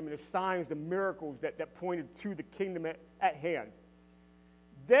kingdom and the signs, the miracles that pointed to the kingdom at hand,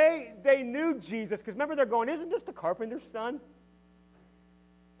 they knew Jesus, because remember they're going, isn't this the carpenter's son?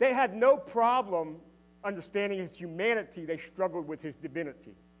 They had no problem understanding his humanity. They struggled with his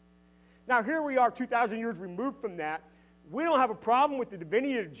divinity. Now here we are 2,000 years removed from that. We don't have a problem with the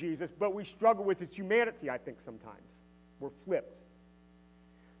divinity of Jesus, but we struggle with his humanity, I think, sometimes. We're flipped.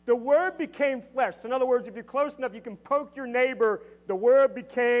 The Word became flesh. So in other words, if you're close enough, you can poke your neighbor. The Word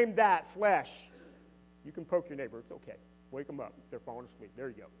became that, flesh. You can poke your neighbor. It's okay. Wake them up. They're falling asleep. There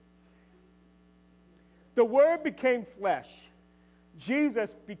you go. The Word became flesh. Jesus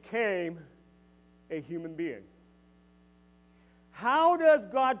became a human being. How does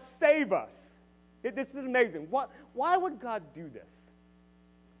God save us? This is amazing. Why would God do this?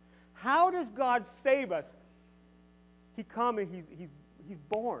 How does God save us? He comes and he's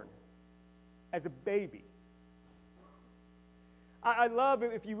born as a baby. I love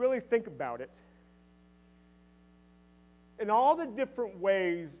it if you really think about it. In all the different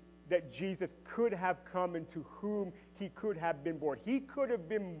ways that Jesus could have come and to whom he could have been born. He could have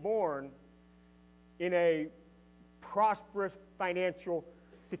been born in a prosperous financial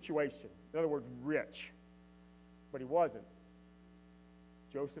situation. In other words, rich. But he wasn't.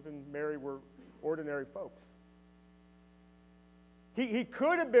 Joseph and Mary were ordinary folks. He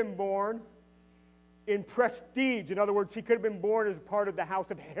could have been born in prestige. In other words, he could have been born as part of the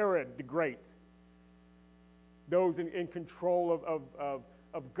house of Herod the Great. Those in control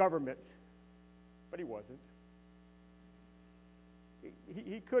of government. But he wasn't.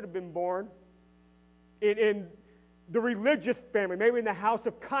 He could have been born in the religious family, maybe in the house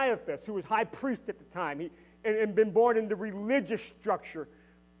of Caiaphas, who was high priest at the time, and been born in the religious structure,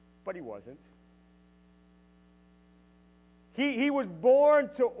 but he wasn't. He was born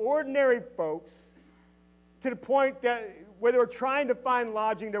to ordinary folks to the point that where they were trying to find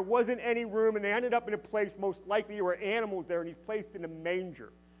lodging, there wasn't any room, and they ended up in a place, most likely there were animals there, and he's placed in a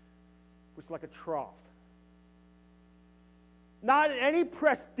manger, which is like a trough. Not any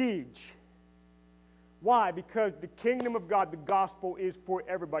prestige. Why? Because the kingdom of God, the gospel, is for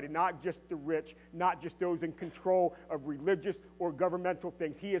everybody, not just the rich, not just those in control of religious or governmental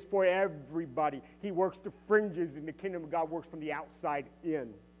things. He is for everybody. He works the fringes, and the kingdom of God works from the outside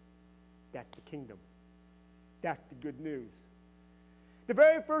in. That's the kingdom. That's the good news. The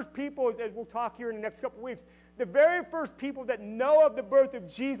very first people, as we'll talk here in the next couple of weeks, the very first people that know of the birth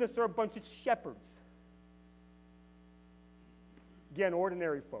of Jesus are a bunch of shepherds. Again,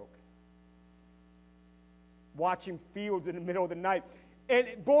 ordinary folk. Watching fields in the middle of the night. And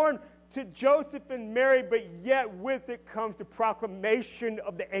born to Joseph and Mary, but yet with it comes the proclamation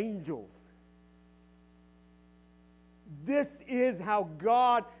of the angels. This is how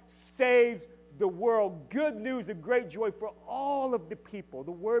God saves the world. Good news, a great joy for all of the people.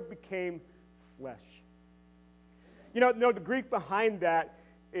 The Word became flesh. You know, the Greek behind that,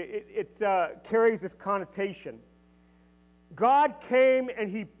 it carries this connotation. God came and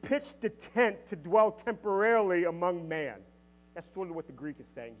he pitched the tent to dwell temporarily among man. That's sort of what the Greek is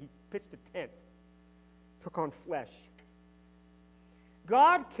saying. He pitched a tent, took on flesh.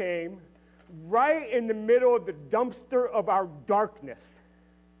 God came right in the middle of the dumpster of our darkness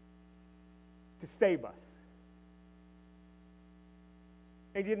to save us.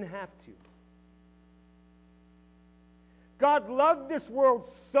 And he didn't have to. God loved this world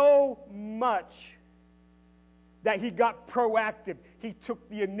so much that he got proactive. He took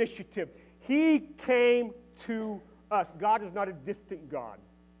the initiative. He came to us. God is not a distant God.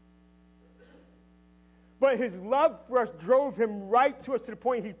 But his love for us drove him right to us to the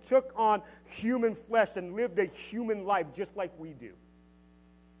point he took on human flesh and lived a human life just like we do.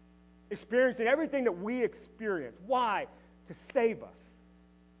 Experiencing everything that we experience. Why? To save us.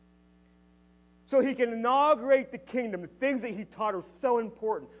 So he can inaugurate the kingdom. The things that he taught are so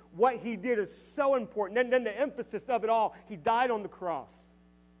important. What he did is so important. And then the emphasis of it all, he died on the cross.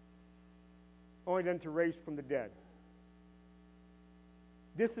 Only then to raise from the dead.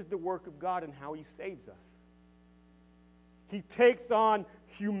 This is the work of God and how he saves us. He takes on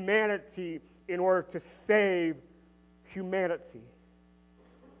humanity in order to save humanity.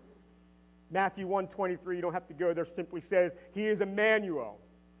 Matthew 1:23, you don't have to go there, simply says, he is Emmanuel,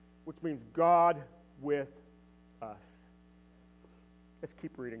 which means God with us. Let's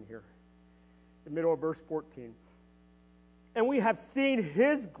keep reading here. The middle of verse 14. And we have seen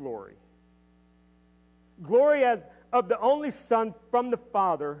his glory. Glory as of the only Son from the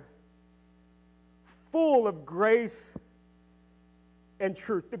Father, full of grace and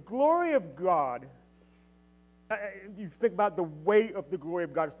truth. The glory of God, you think about the weight of the glory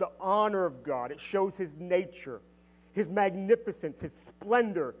of God. It's the honor of God. It shows his nature, his magnificence, his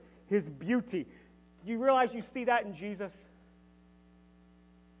splendor, his beauty. Do you realize you see that in Jesus?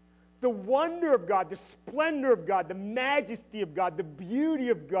 The wonder of God, the splendor of God, the majesty of God, the beauty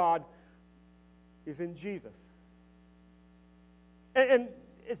of God is in Jesus. And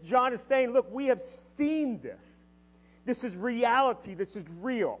as John is saying, look, we have seen this. This is reality. This is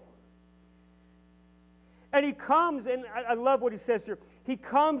real. And he comes, and I love what he says here. He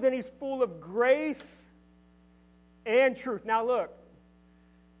comes and he's full of grace and truth. Now look,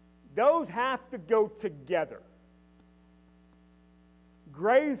 those have to go together.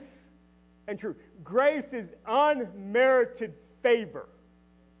 Grace and truth. Grace is unmerited favor.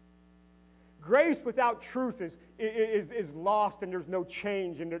 Grace without truth is lost, and there's no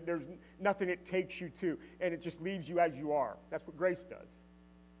change, and there's nothing it takes you to, and it just leaves you as you are. That's what grace does.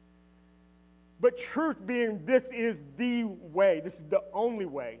 But truth being, this is the way. This is the only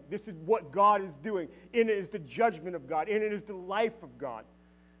way. This is what God is doing. In it is the judgment of God. In it is the life of God.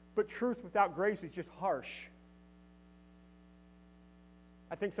 But truth without grace is just harsh.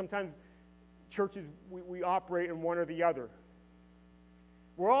 I think sometimes churches, we operate in one or the other.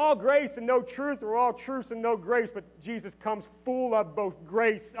 We're all grace and no truth, or we're all truth and no grace, but Jesus comes full of both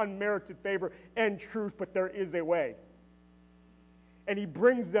grace, unmerited favor, and truth, but there is a way. And he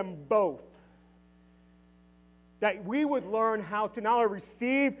brings them both. That we would learn how to not only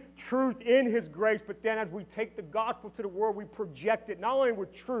receive truth in his grace, but then as we take the gospel to the world, we project it not only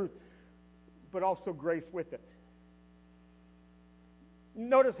with truth, but also grace with it.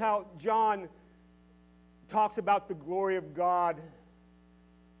 Notice how John talks about the glory of God,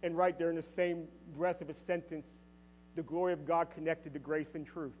 and right there in the same breath of a sentence, the glory of God connected to grace and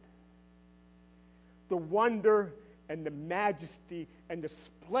truth. The wonder and the majesty and the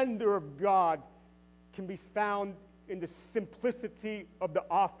splendor of God can be found in the simplicity of the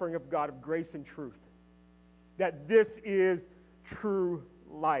offering of God of grace and truth. That this is true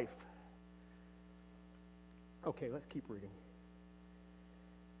life. Okay, let's keep reading.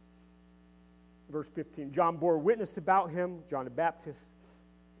 Verse 15, John bore witness about him, John the Baptist,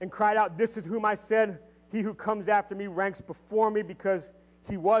 and cried out, "This is whom I said, he who comes after me ranks before me because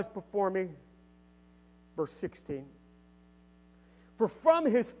he was before me." Verse 16, for from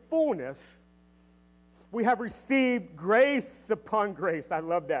his fullness we have received grace upon grace. I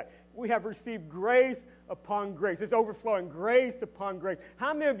love that. We have received grace upon grace. It's overflowing grace upon grace.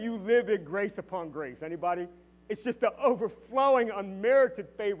 How many of you live in grace upon grace? Anybody? It's just the overflowing, unmerited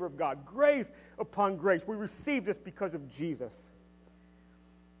favor of God. Grace upon grace. We receive this because of Jesus.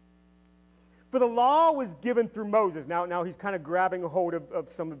 For the law was given through Moses. Now he's kind of grabbing a hold of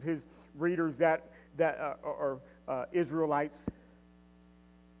some of his readers that are Israelites.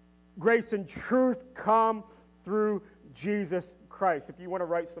 Grace and truth come through Jesus Christ. If you want to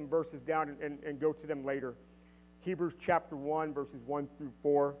write some verses down and go to them later. Hebrews chapter 1, verses 1 through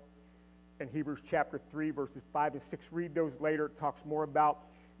 4. And Hebrews chapter 3, verses 5 and 6. Read those later. It talks more about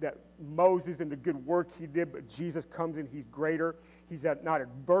that Moses and the good work he did, but Jesus comes in, he's greater. He's not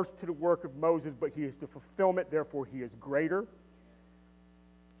adverse to the work of Moses, but he is the fulfillment, therefore he is greater.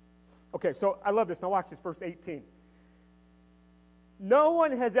 Okay, so I love this. Now watch this, verse 18. No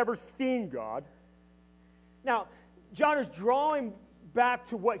one has ever seen God. Now, John is drawing back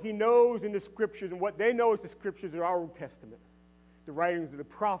to what he knows in the Scriptures, and what they know as the Scriptures are our Old Testament. The writings of the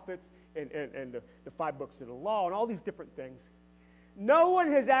prophets, and the 5 books of the law, and all these different things. No one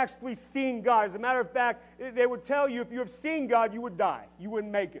has actually seen God. As a matter of fact, they would tell you if you have seen God, you would die. You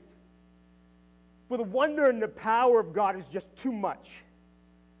wouldn't make it. For the wonder and the power of God is just too much.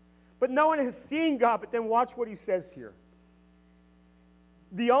 But no one has seen God. But then watch what he says here.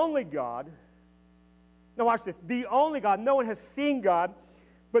 The only God, now watch this, the only God, no one has seen God,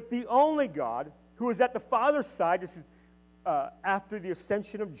 but the only God who is at the Father's side, this is after the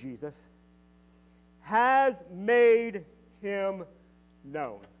ascension of Jesus, has made him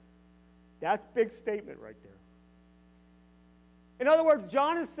known. That's a big statement right there. In other words,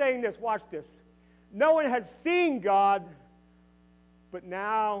 John is saying this, watch this. No one has seen God, but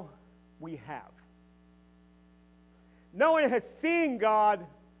now we have. No one has seen God,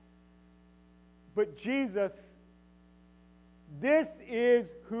 but Jesus, this is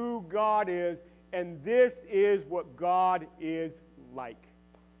who God is, and this is what God is like.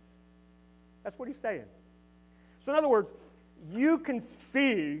 That's what he's saying. So in other words, you can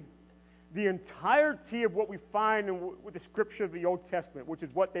see the entirety of what we find with the Scripture of the Old Testament, which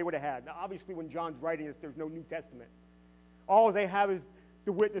is what they would have had. Now, obviously, when John's writing this, there's no New Testament. All they have is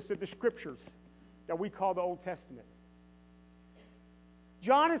the witness of the Scriptures that we call the Old Testament.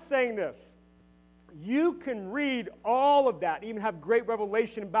 John is saying this. You can read all of that, even have great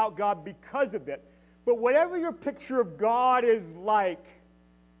revelation about God because of it. But whatever your picture of God is like,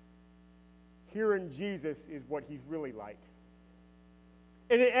 here in Jesus is what he's really like.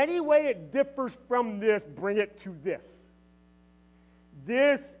 And in any way it differs from this, bring it to this.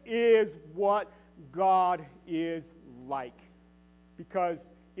 This is what God is like. Because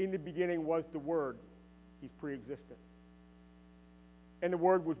in the beginning was the Word. He's pre-existent. And the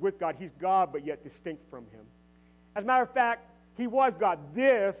Word was with God. He's God, but yet distinct from him. As a matter of fact, he was God.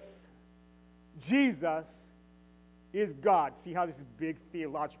 This, Jesus, is God. See how this is big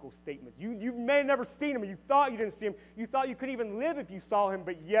theological statements. You may have never seen him, and you thought you didn't see him. You thought you could even live if you saw him,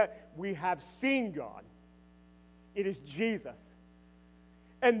 but yet we have seen God. It is Jesus.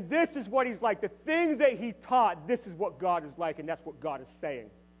 And this is what he's like. The things that he taught, this is what God is like, and that's what God is saying.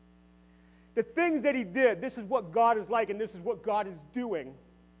 The things that he did, this is what God is like, and this is what God is doing.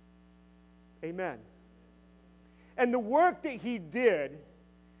 Amen. And the work that he did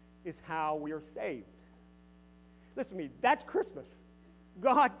is how we are saved. Listen to me, that's Christmas.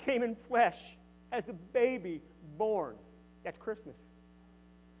 God came in flesh as a baby born. That's Christmas.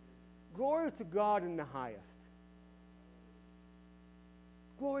 Glory to God in the highest.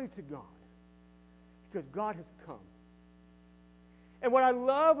 Glory to God. Because God has come. And what I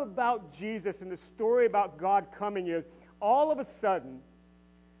love about Jesus and the story about God coming is, all of a sudden,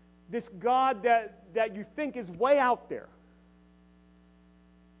 this God that you think is way out there,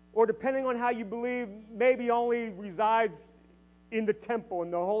 or depending on how you believe, maybe only resides in the temple,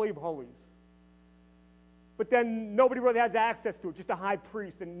 in the Holy of Holies. But then nobody really has access to it, just a high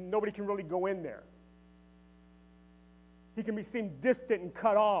priest, and nobody can really go in there. He can be seen distant and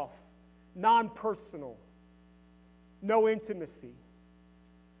cut off, non-personal, no intimacy.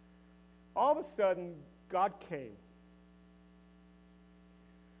 All of a sudden, God came,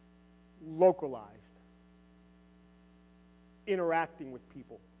 localized, interacting with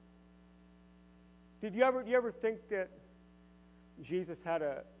people. Did you ever think that Jesus had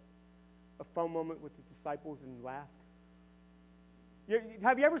a fun moment with his disciples and laughed?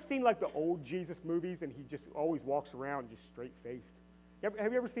 Have you ever seen like the old Jesus movies and he just always walks around just straight-faced?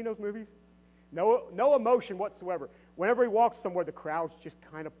 Have you ever seen those movies? No emotion whatsoever. Whenever he walks somewhere, the crowds just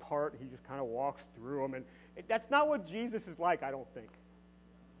kind of part. He just kind of walks through them. And that's not what Jesus is like, I don't think.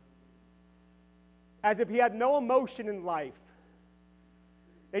 As if he had no emotion in life.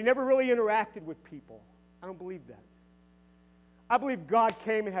 They never really interacted with people. I don't believe that. I believe God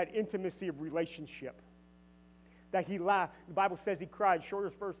came and had intimacy of relationship. That he laughed. The Bible says he cried.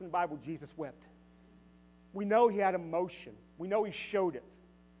 Shortest verse in the Bible, Jesus wept. We know he had emotion. We know he showed it.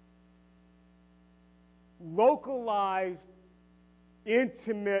 Localized,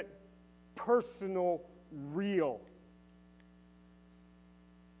 intimate, personal, real.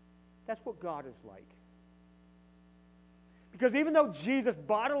 That's what God is like. Because even though Jesus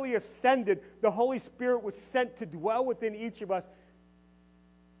bodily ascended, the Holy Spirit was sent to dwell within each of us.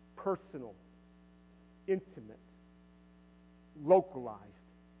 Personal, intimate, localized,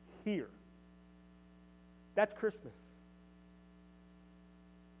 here. That's Christmas.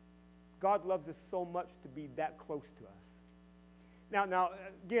 God loves us so much to be that close to us. Now,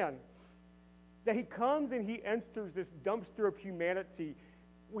 again, that he comes and he enters this dumpster of humanity.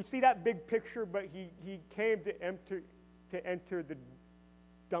 We see that big picture, but he came to enter the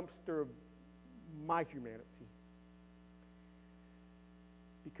dumpster of my humanity.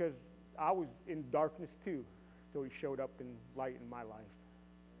 Because I was in darkness too, till he showed up in light in my life.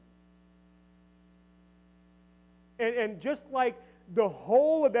 And just like the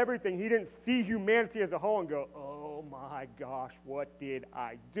whole of everything, he didn't see humanity as a whole and go, oh my gosh, what did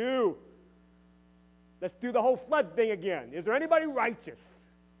I do? Let's do the whole flood thing again. Is there anybody righteous?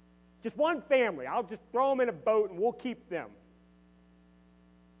 Just one family. I'll just throw them in a boat and we'll keep them.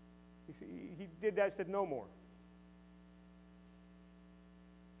 He did that and said, no more.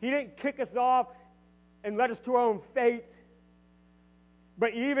 He didn't kick us off and let us to our own fate.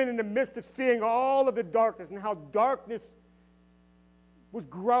 But even in the midst of seeing all of the darkness and how darkness was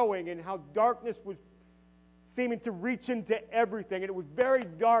growing and how darkness was seeming to reach into everything, and it was very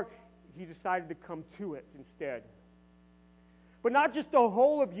dark, he decided to come to it instead. But not just the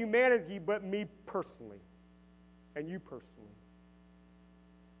whole of humanity, but me personally, and you personally.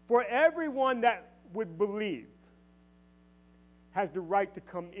 For everyone that would believe has the right to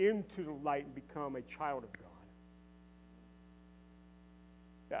come into the light and become a child of God.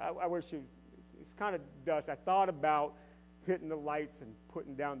 I wish it's kind of dust. I thought about hitting the lights and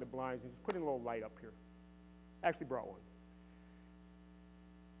putting down the blinds and just putting a little light up here. I actually brought one.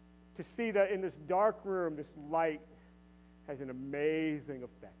 To see that in this dark room, this light has an amazing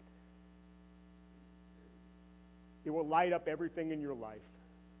effect. It will light up everything in your life.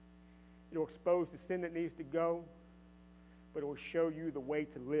 It will expose the sin that needs to go, but it will show you the way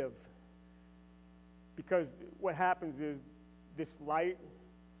to live. Because what happens is this light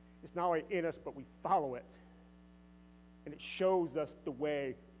is not only in us, but we follow it. And it shows us the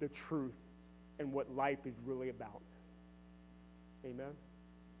way, the truth, and what life is really about. Amen?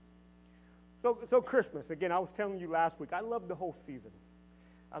 So Christmas, again, I was telling you last week, I love the whole season.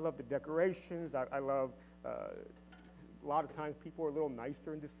 I love the decorations. I love, a lot of times people are a little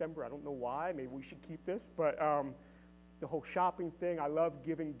nicer in December. I don't know why. Maybe we should keep this. But the whole shopping thing, I love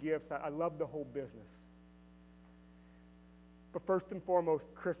giving gifts. I love the whole business. But first and foremost,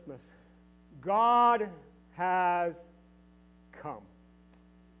 Christmas. God has come.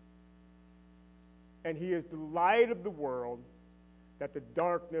 And he is the light of the world that the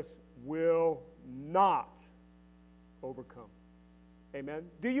darkness will not overcome. Amen?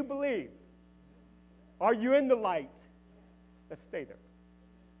 Do you believe? Are you in the light? Let's stay there.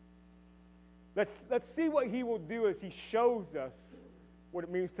 Let's see what he will do as he shows us what it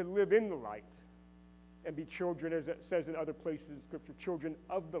means to live in the light and be children, as it says in other places in Scripture, children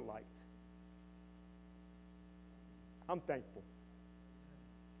of the light. I'm thankful.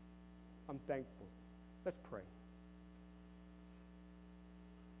 I'm thankful. Let's pray.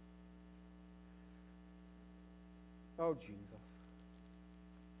 Oh, Jesus.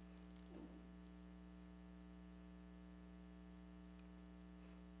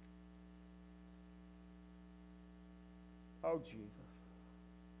 Oh, Jesus.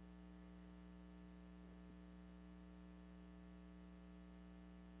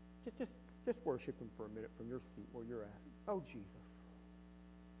 Just worship him for a minute from your seat where you're at. Oh, Jesus.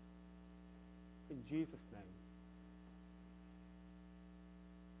 In Jesus' name.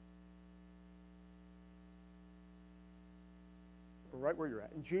 Right where you're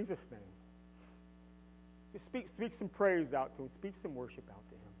at. In Jesus' name. Just speak some praise out to him. Speak some worship out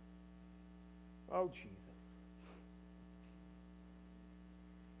to him. Oh, Jesus.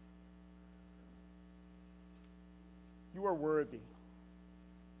 You are worthy.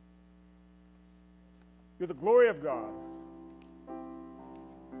 You're the glory of God.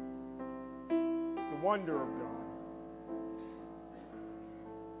 The wonder of God.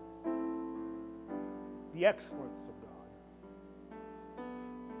 The excellence of God.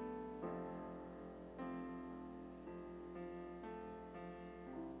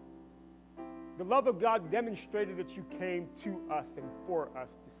 The love of God demonstrated that you came to us and for us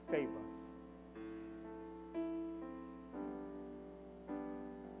to save us.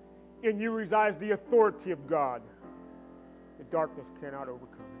 In you resides the authority of God. The darkness cannot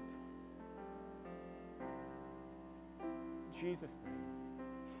overcome it. In Jesus' name.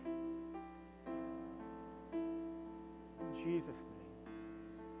 In Jesus' name.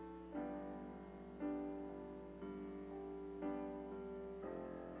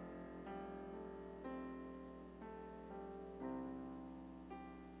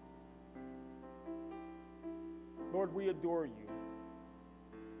 Lord, we adore you.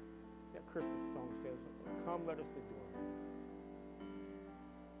 Christmas song says, come let us adore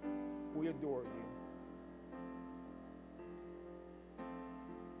you. We adore you.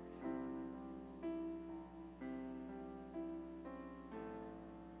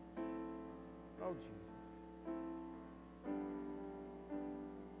 Oh, Jesus.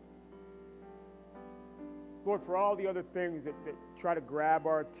 Lord, for all the other things that try to grab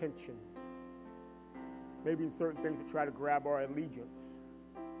our attention, maybe in certain things that try to grab our allegiance,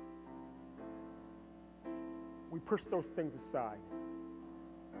 we push those things aside.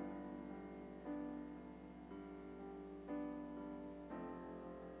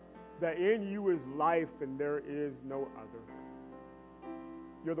 That in you is life and there is no other.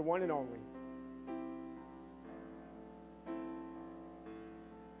 You're the one and only.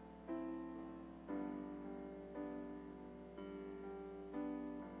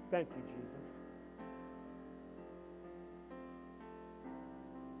 Thank you, Jesus.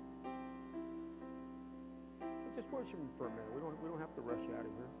 Just worship him for a minute. We don't have to rush out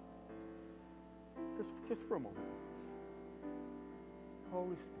of here. Just for a moment.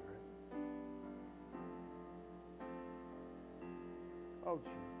 Holy Spirit. Oh,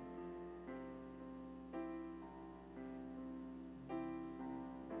 Jesus.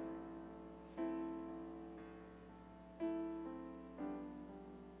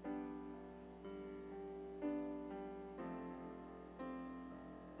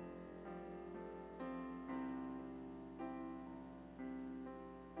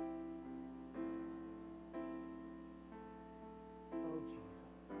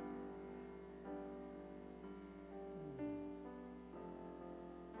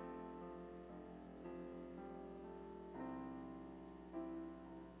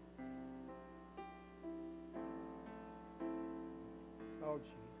 Oh,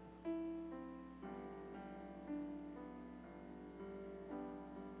 Jesus.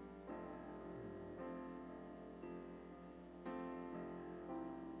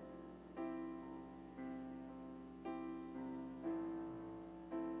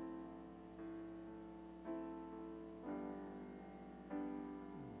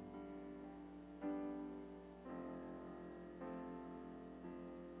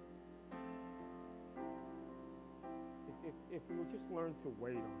 If we would just learn to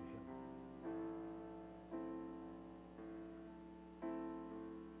wait on him.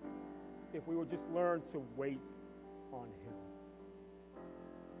 If we would just learn to wait on him,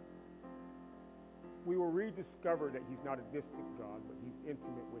 we will rediscover that he's not a distant God, but he's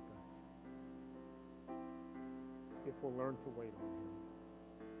intimate with us. If we'll learn to wait on him.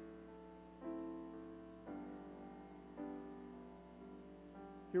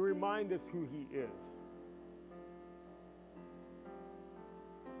 He'll remind us who he is.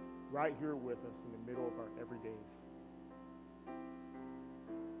 Right here with us in the middle of our everydays.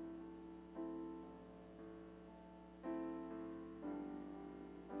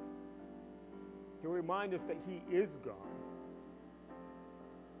 He'll remind us that he is God.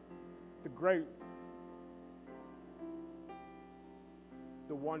 The great,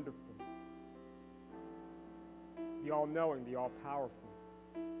 the wonderful, the all-knowing, the all-powerful.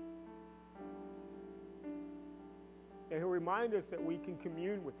 And he'll remind us that we can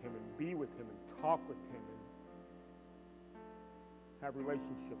commune with him and be with him and talk with him and have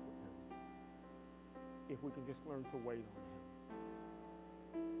relationship with him if we can just learn to wait on him.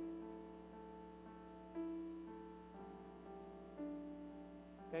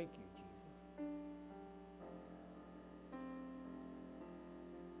 Thank you, Jesus.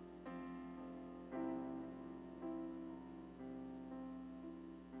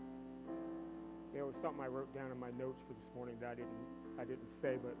 There was something I wrote down in my notes for this morning that I didn't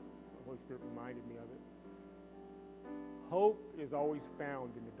say, but the Holy Spirit reminded me of it. Hope is always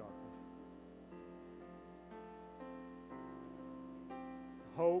found in the darkness.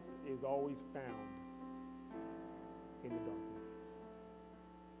 Hope is always found in the darkness.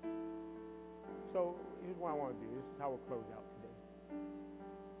 So here's what I want to do. This is how we'll close out today.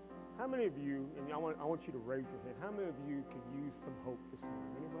 How many of you, and I want you to raise your hand, how many of you could use some hope this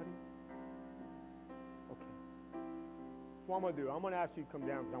morning? Anybody? Okay. What I'm going to do, I'm going to ask you to come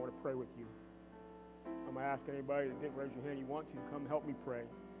down because I want to pray with you. I'm going to ask anybody that didn't raise your hand, you want to, come help me pray.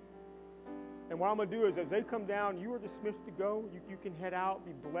 And what I'm going to do is as they come down, you are dismissed to go. You can head out,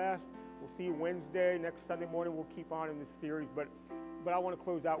 be blessed. We'll see you Wednesday. Next Sunday morning, we'll keep on in this series. But I want to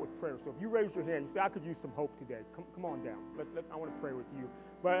close out with prayer. So if you raise your hand, you say, I could use some hope today. Come on down. I want to pray with you.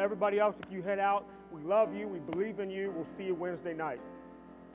 But everybody else, if you head out, we love you. We believe in you. We'll see you Wednesday night.